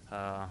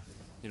 5-3,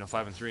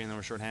 and then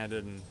we're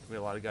shorthanded, and we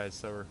had a lot of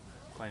guys that were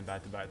playing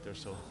back-to-back there,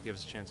 so it gave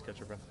us a chance to catch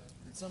our breath.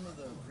 Did some of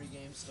the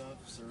pregame stuff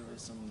serve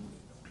as some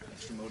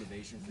extra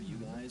motivation for you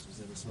guys? Was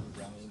there sort of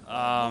rallying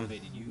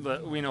motivated you?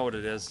 But we know what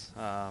it is.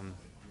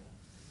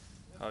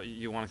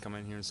 You want to come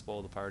in here and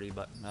spoil the party,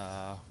 but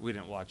we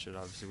didn't watch it.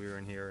 Obviously, we were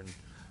in here,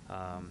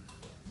 and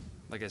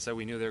like I said,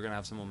 we knew they were going to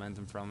have some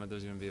momentum from it.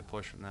 There's going to be a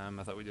push from them.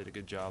 I thought we did a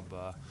good job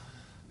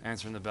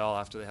answering the bell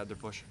after they had their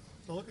push.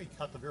 So look, you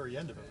caught the very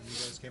end of it. You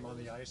guys came on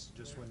the ice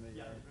just when the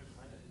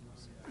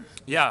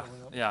Yeah.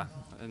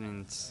 I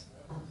mean, it's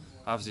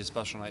obviously a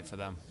special night for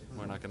them.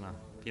 We're not going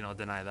to,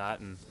 deny that,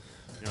 and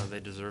they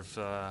deserve,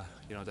 to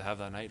have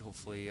that night.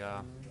 Hopefully,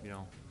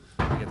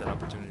 they get that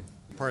opportunity.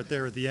 part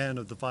there at the end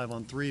of the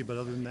 5-on-3, but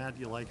other than that,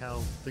 you like how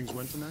things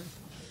went tonight?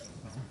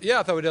 Yeah,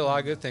 I thought we did a lot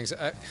of good things.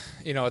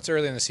 It's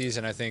early in the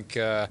season. I think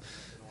there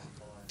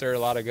are a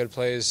lot of good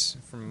plays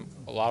from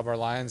a lot of our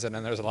lines, and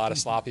then there's a lot of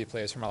sloppy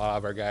plays from a lot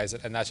of our guys,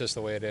 and that's just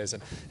the way it is.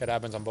 And it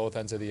happens on both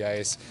ends of the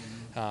ice.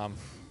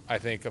 I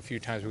think a few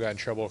times we got in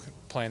trouble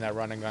playing that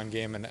run and gun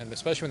game, and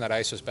especially when that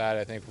ice was bad,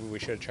 I think we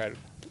should have tried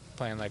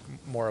playing like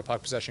more a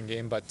puck possession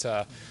game. But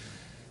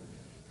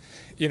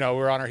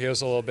we're on our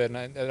heels a little bit,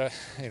 and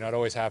it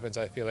always happens.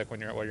 I feel like when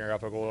you're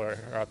up a goal or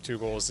up 2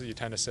 goals, you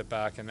tend to sit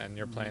back and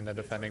you're playing the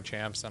defending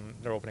champs on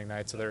their opening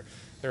night, so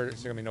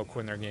there's going to be no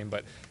quit in their game.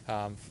 But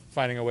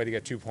finding a way to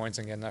get 2 points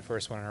and getting that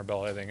first one in our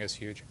belt, I think, is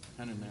huge.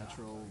 Kind of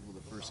natural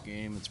with the first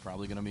game. It's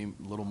probably going to be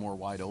a little more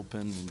wide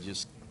open and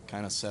just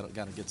kind of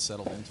got to get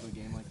settled into a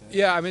game like that.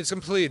 Yeah, I mean, it's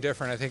completely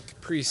different. I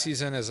think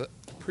preseason is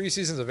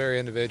a very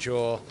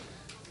individual.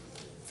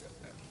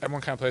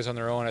 everyone kind of plays on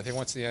their own. I think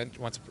once the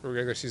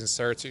regular season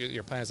starts,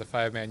 you're playing as a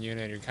 5-man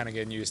unit, and you're kind of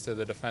getting used to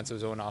the defensive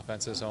zone,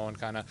 offensive zone,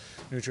 kind of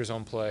neutral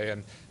zone play.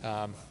 And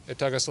it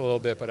took us a little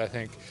bit, but I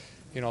think,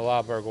 a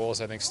lot of our goals,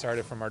 I think,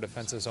 started from our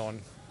defensive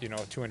zone,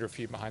 200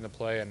 feet behind the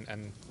play.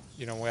 And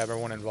we have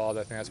everyone involved.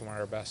 I think that's one of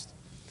our best.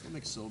 What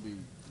makes Sobey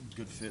a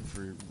good fit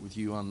with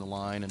you on the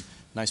line, and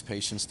nice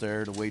patience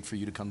there to wait for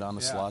you to come down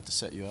the slot to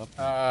set you up?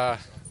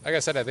 Like I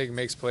said, I think he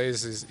makes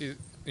plays. He's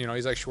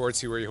like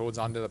Schwartzy, where he holds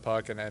onto the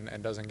puck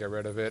and doesn't get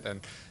rid of it, and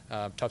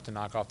tough to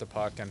knock off the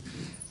puck. And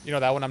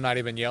that one I'm not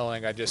even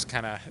yelling. I just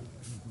kind of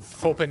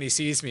hoping he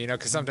sees me,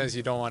 because sometimes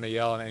you don't want to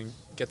yell and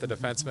get the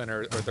defenseman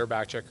or their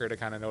back checker to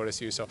kind of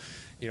notice you. So,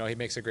 he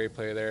makes a great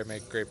play there,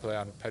 make a great play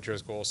on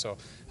Petro's goal. So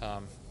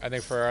I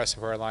think for us,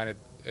 for our line,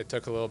 it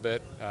took a little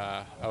bit.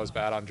 I was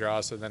bad on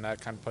draws, so then that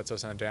kind of puts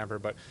us in a damper.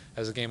 But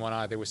as the game went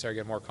on, I think we started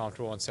getting more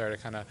comfortable and started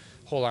to kind of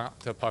hold on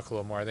to the puck a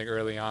little more. I think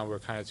early on we were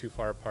kind of too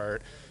far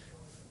apart.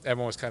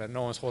 Everyone was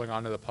no one was holding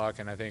on to the puck,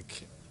 and I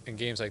think in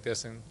games like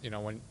this, and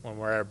when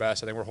we're at our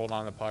best, I think we're holding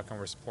on to the puck and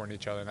we're supporting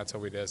each other, and that's how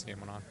we did as the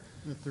game went on.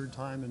 The third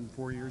time in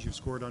 4 years you've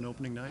scored on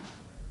opening night.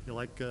 You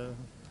like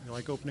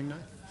opening night?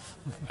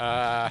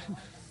 I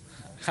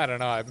don't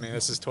know. I mean,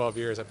 this is 12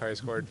 years. I probably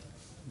scored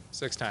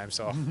 6 times,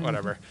 so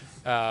whatever.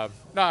 No,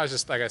 it's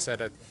just like I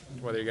said,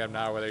 whether you get them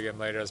now or whether you get them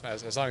later,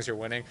 as long as you're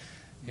winning,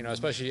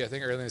 especially I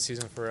think early in the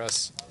season for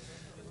us,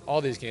 all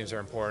these games are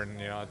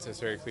important. It's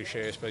very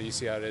cliche, but you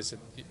see how it is.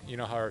 You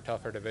know how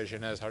tough our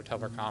division is, how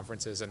tough our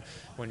conference is, and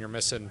when you're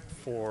missing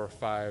 4 or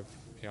 5,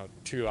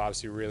 2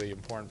 obviously really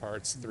important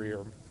parts, 3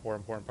 or 4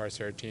 important parts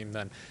to our team,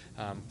 then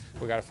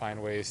we got to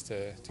find ways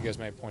to get as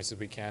many points as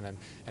we can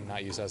and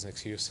not use that as an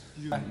excuse.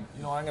 I'm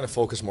going to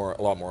focus a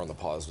lot more on the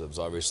positives.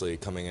 Obviously,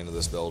 coming into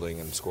this building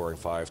and scoring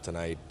 5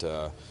 tonight,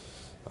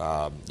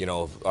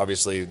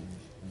 obviously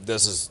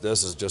this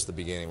is just the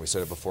beginning. We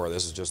said it before.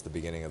 This is just the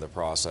beginning of the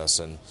process,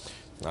 and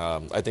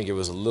I think it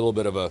was a little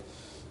bit of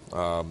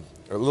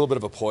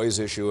a poise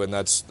issue, and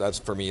that's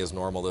for me is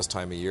normal this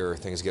time of year.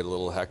 Things get a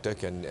little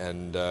hectic,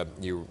 and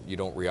you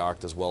don't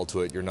react as well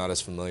to it. You're not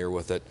as familiar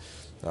with it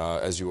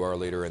as you are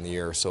later in the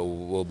year. So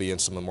we'll be in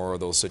some more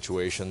of those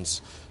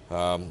situations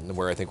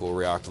where I think we'll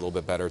react a little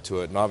bit better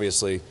to it. And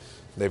obviously,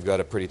 they've got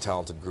a pretty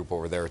talented group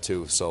over there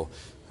too. So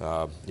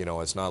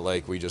it's not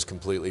like we just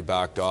completely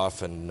backed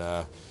off and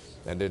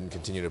didn't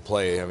continue to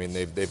play. I mean,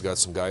 they've got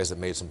some guys that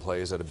made some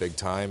plays at a big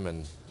time,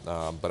 and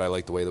but I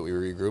like the way that we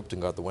regrouped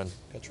and got the win.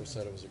 Petro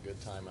said it was a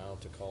good timeout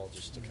to call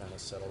just to kind of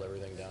settle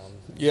everything down.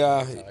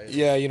 Yeah.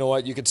 You know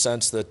what? You could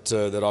sense that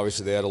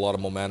obviously they had a lot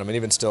of momentum, and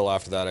even still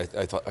after that,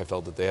 I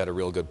felt that they had a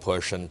real good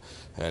push, and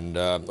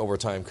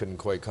overtime couldn't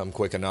quite come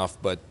quick enough.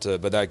 But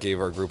that gave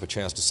our group a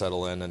chance to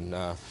settle in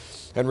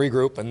and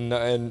regroup, and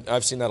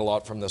I've seen that a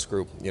lot from this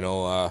group.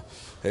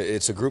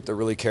 It's a group that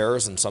really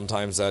cares, and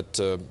sometimes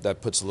that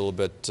puts a little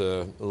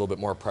bit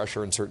more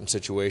pressure in certain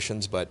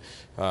situations. But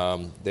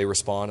they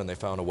respond and they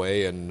found a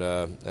way, and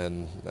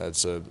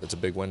it's a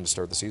big win to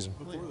start the season.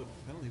 Before the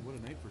penalty, what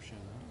a night for Shen.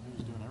 He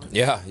was doing everything.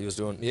 Yeah, he was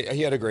doing.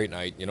 He had a great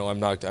night. I'm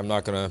not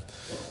gonna.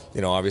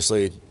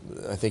 Obviously,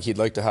 I think he'd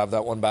like to have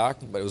that one back,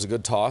 but it was a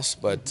good toss.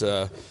 But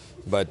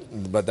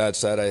that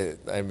said,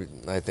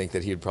 I think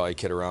that he'd probably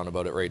kid around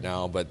about it right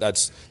now. But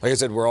that's, like I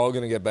said, we're all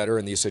going to get better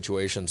in these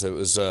situations. It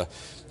was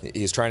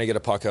he's trying to get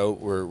a puck out.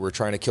 We're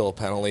trying to kill a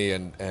penalty,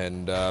 and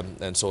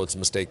so it's a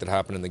mistake that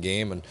happened in the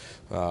game,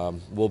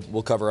 and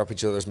we'll cover up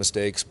each other's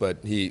mistakes. But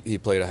he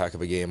played a heck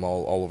of a game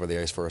all over the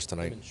ice for us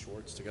tonight. Him and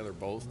Schwartz together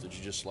both. Did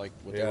you just like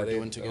what they were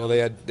doing together?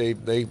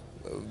 Well,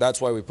 that's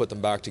why we put them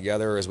back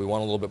together, is we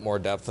want a little bit more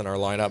depth in our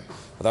lineup.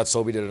 I thought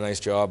Sobey did a nice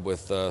job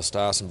with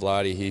Stas and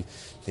Vladdy.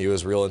 He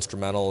was real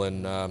instrumental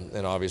in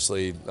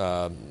obviously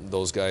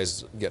those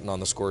guys getting on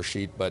the score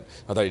sheet, but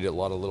I thought he did a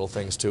lot of little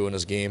things too in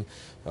his game.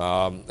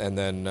 And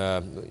then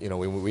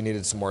we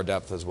needed some more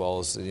depth as well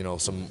as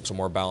some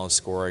more balanced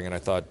scoring, and I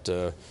thought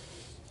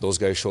those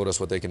guys showed us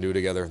what they can do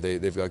together.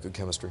 They've got good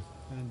chemistry.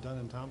 And Dunn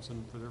and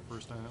Thompson for their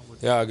first time out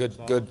with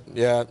good.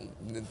 Yeah,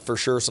 for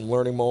sure, some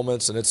learning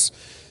moments, and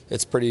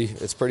it's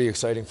pretty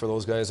exciting for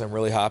those guys. I'm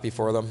really happy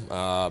for them.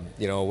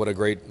 What a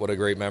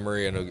great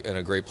memory and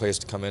a great place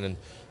to come in and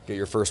get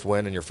your first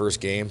win in your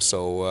first game.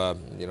 So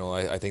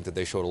I think that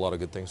they showed a lot of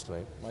good things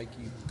tonight. Mike,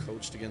 you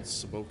coached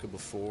against Sobotka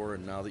before,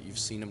 and now that you've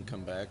seen him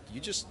come back, do you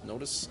just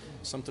notice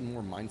something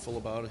more mindful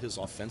about his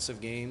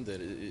offensive game,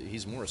 that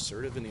he's more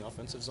assertive in the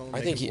offensive zone?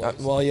 I think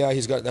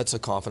he's got, that's a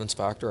confidence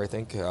factor. I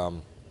think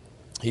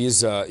he's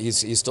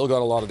still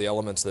got a lot of the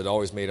elements that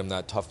always made him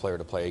that tough player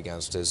to play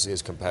against. His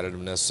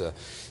competitiveness,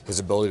 his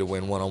ability to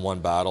win one-on-one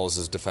battles,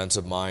 his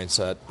defensive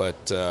mindset,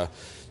 but.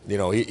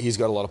 He's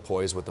got a lot of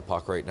poise with the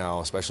puck right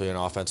now, especially in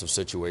offensive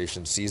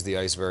situations. Sees the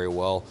ice very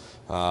well.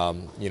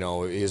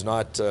 He's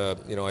not.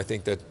 I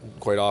think that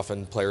quite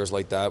often players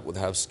like that would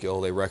have skill.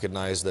 They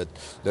recognize that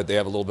they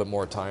have a little bit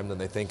more time than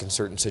they think in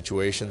certain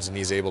situations, and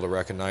he's able to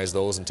recognize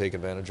those and take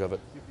advantage of it.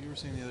 You were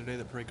saying the other day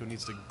that Parayko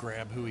needs to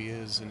grab who he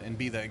is and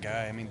be that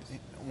guy. I mean,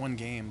 one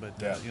game, but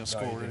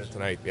score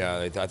tonight. Yeah,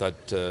 I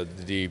thought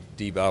the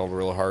D battled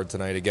real hard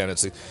tonight. Again,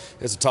 it's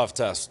a tough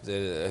test.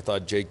 I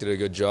thought Jake did a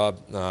good job,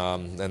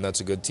 and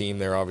that's a good team.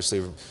 They're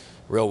obviously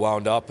real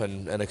wound up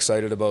and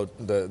excited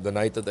about the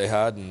night that they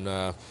had,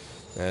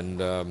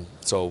 and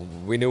so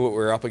we knew what we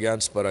were up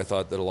against. But I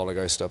thought that a lot of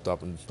guys stepped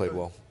up and played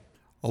well.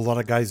 A lot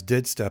of guys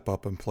did step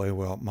up and play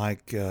well.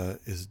 Mike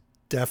is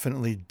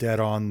definitely dead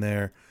on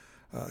there.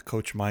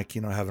 Coach Mike,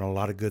 having a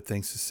lot of good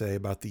things to say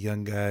about the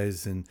young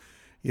guys. And,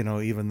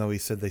 even though he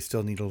said they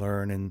still need to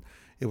learn and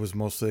it was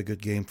mostly a good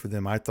game for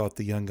them, I thought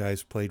the young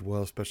guys played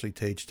well, especially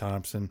Tage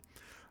Thompson.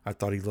 I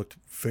thought he looked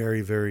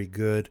very, very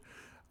good.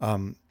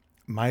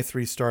 My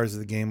 3 stars of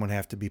the game would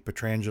have to be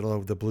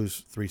Pietrangelo. The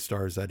Blues 3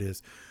 stars, that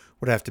is,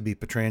 would have to be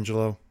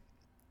Pietrangelo.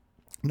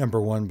 Number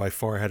 1, by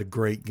far, had a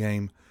great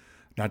game.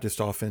 Not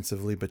just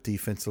offensively, but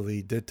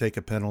defensively. Did take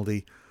a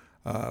penalty,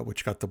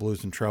 which got the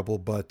Blues in trouble.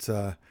 But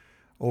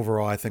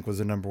overall, I think was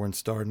a number 1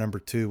 star. Number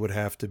 2 would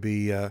have to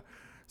be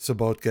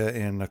Sobotka,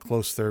 and a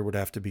close third would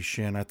have to be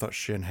Schenn. I thought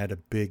Schenn had a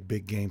big,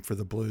 big game for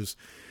the Blues.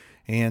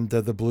 And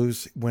the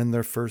Blues win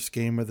their first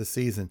game of the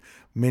season.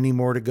 Many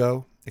more to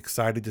go.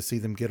 Excited to see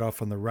them get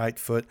off on the right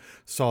foot.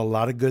 Saw a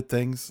lot of good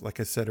things, like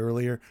I said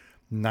earlier.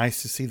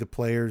 Nice to see the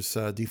players,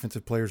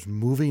 defensive players,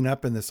 moving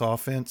up in this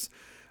offense.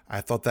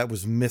 I thought that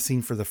was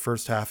missing for the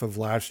first half of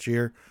last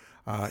year.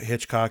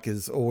 Hitchcock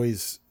is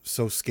always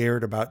so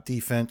scared about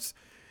defense.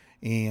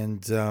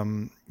 And,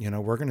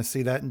 we're going to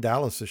see that in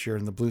Dallas this year.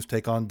 And the Blues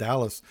take on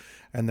Dallas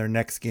and their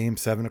next game,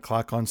 7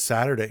 o'clock on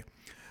Saturday.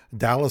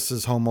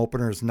 Dallas's home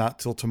opener is not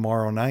till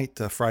tomorrow night,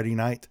 Friday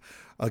night,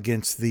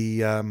 against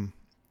the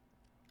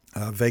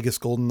Vegas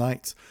Golden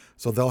Knights.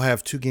 So they'll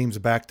have 2 games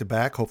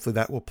back-to-back. Hopefully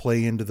that will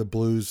play into the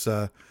Blues'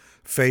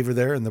 favor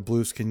there, and the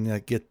Blues can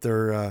get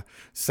their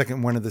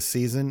second win of the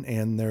season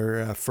and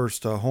their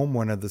first home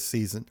win of the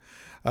season.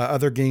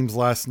 Other games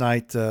last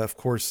night, of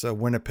course,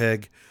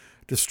 Winnipeg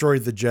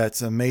destroyed the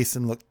Jets.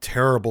 Mason looked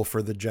terrible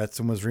for the Jets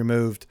and was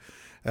removed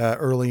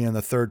early in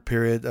the third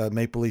period.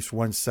 Maple Leafs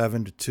won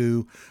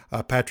 7-2.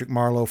 Patrick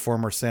Marleau,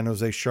 former San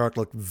Jose Shark,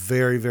 looked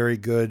very, very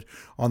good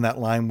on that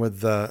line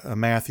with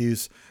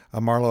Matthews.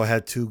 Marleau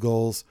had 2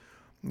 goals.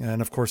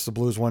 And, of course, the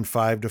Blues won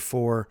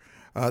 5-4.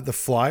 The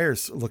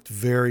Flyers looked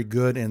very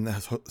good, and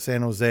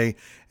San Jose,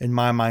 in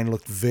my mind,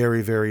 looked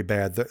very, very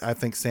bad. I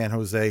think San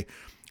Jose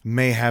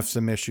may have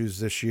some issues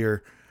this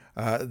year.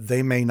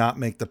 They may not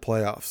make the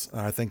playoffs.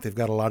 I think they've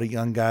got a lot of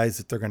young guys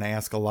that they're going to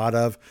ask a lot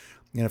of.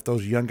 And if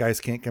those young guys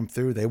can't come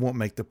through, they won't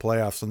make the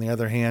playoffs. On the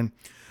other hand,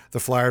 the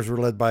Flyers were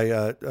led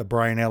by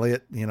Brian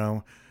Elliott,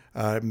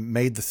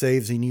 made the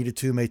saves he needed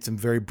to, made some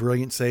very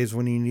brilliant saves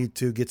when he needed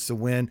to, gets the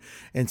win.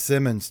 And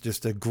Simmons,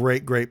 just a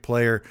great, great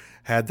player,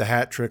 had the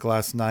hat trick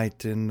last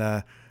night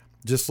and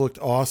just looked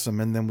awesome.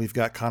 And then we've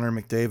got Connor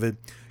McDavid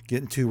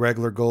getting 2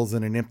 regular goals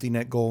and an empty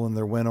net goal in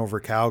their win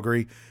over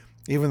Calgary.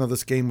 Even though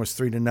this game was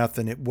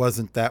 3-0, it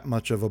wasn't that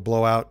much of a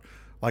blowout.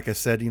 Like I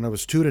said, it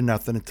was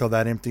 2-0 until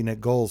that empty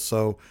net goal.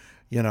 So,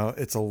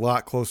 it's a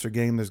lot closer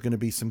game. There's going to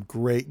be some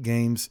great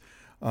games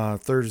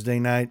Thursday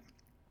night.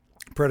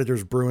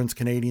 Predators, Bruins,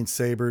 Canadians,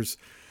 Sabres,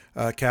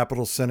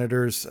 Capitals,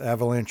 Senators,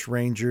 Avalanche,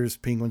 Rangers,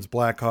 Penguins,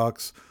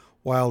 Blackhawks,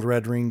 Wild,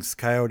 Red Wings,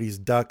 Coyotes,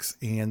 Ducks,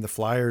 and the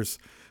Flyers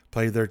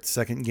play their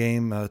second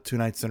game 2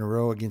 nights in a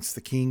row against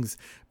the Kings,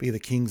 be the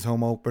Kings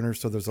home opener.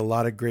 So there's a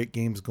lot of great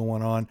games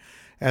going on.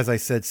 As I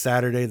said,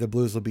 Saturday, the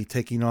Blues will be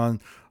taking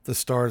on the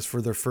Stars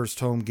for their first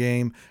home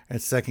game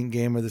and second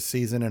game of the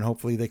season, and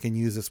hopefully they can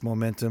use this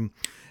momentum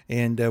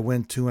and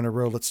win 2 in a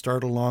row. Let's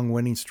start a long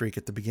winning streak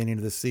at the beginning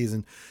of the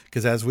season,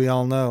 because as we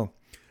all know,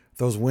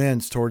 those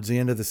wins towards the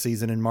end of the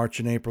season in March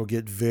and April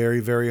get very,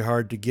 very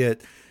hard to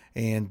get.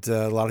 And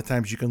a lot of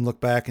times you can look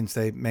back and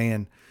say,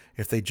 man,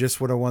 if they just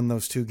would have won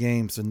those 2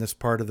 games in this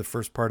part of the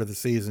first part of the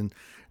season,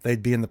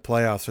 they'd be in the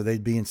playoffs, or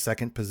they'd be in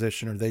second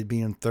position, or they'd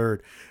be in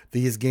third.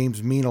 These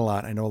games mean a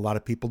lot. I know a lot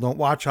of people don't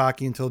watch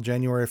hockey until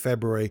January or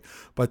February,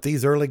 but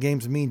these early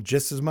games mean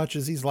just as much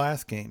as these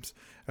last games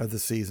of the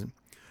season.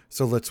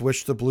 So let's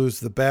wish the Blues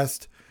the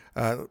best.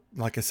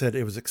 Like I said,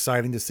 it was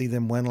exciting to see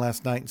them win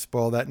last night and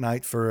spoil that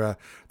night for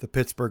the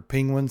Pittsburgh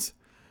Penguins.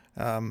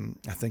 I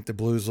think the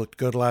Blues looked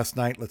good last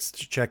night. Let's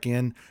check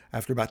in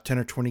after about 10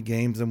 or 20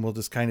 games, and we'll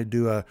just kind of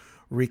do a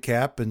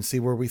recap and see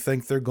where we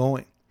think they're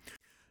going.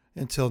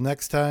 Until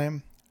next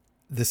time,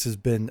 this has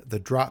been the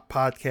Drop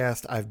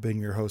Podcast. I've been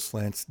your host,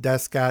 Lance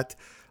Descott.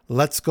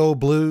 Let's go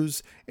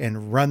Blues,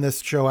 and run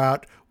this show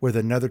out with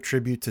another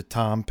tribute to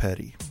Tom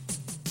Petty.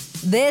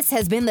 This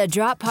has been the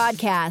Drop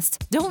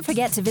Podcast. Don't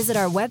forget to visit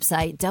our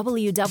website,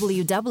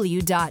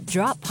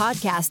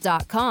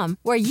 www.droppodcast.com,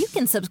 where you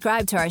can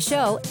subscribe to our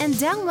show and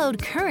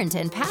download current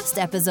and past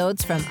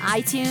episodes from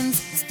iTunes,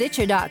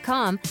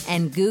 Stitcher.com,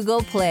 and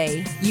Google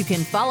Play. You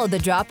can follow The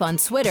Drop on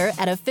Twitter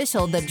at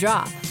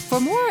 @OfficialTheDrop. For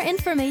more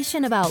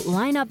information about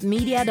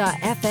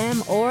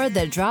lineupmedia.fm or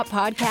the Drop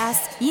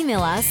Podcast,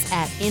 email us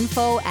at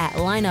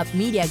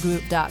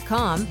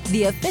info@lineupmediagroup.com,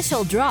 the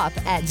official Drop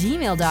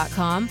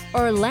 @gmail.com,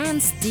 or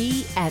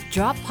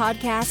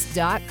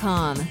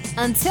lanced@droppodcast.com.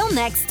 Until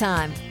next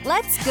time,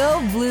 let's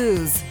go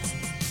Blues!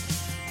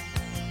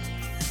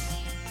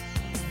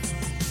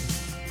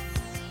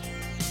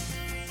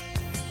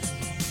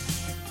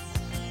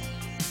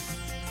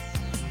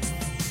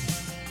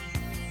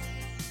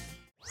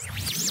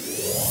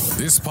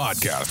 This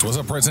podcast was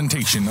a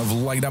presentation of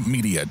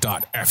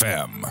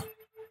lineupmedia.fm.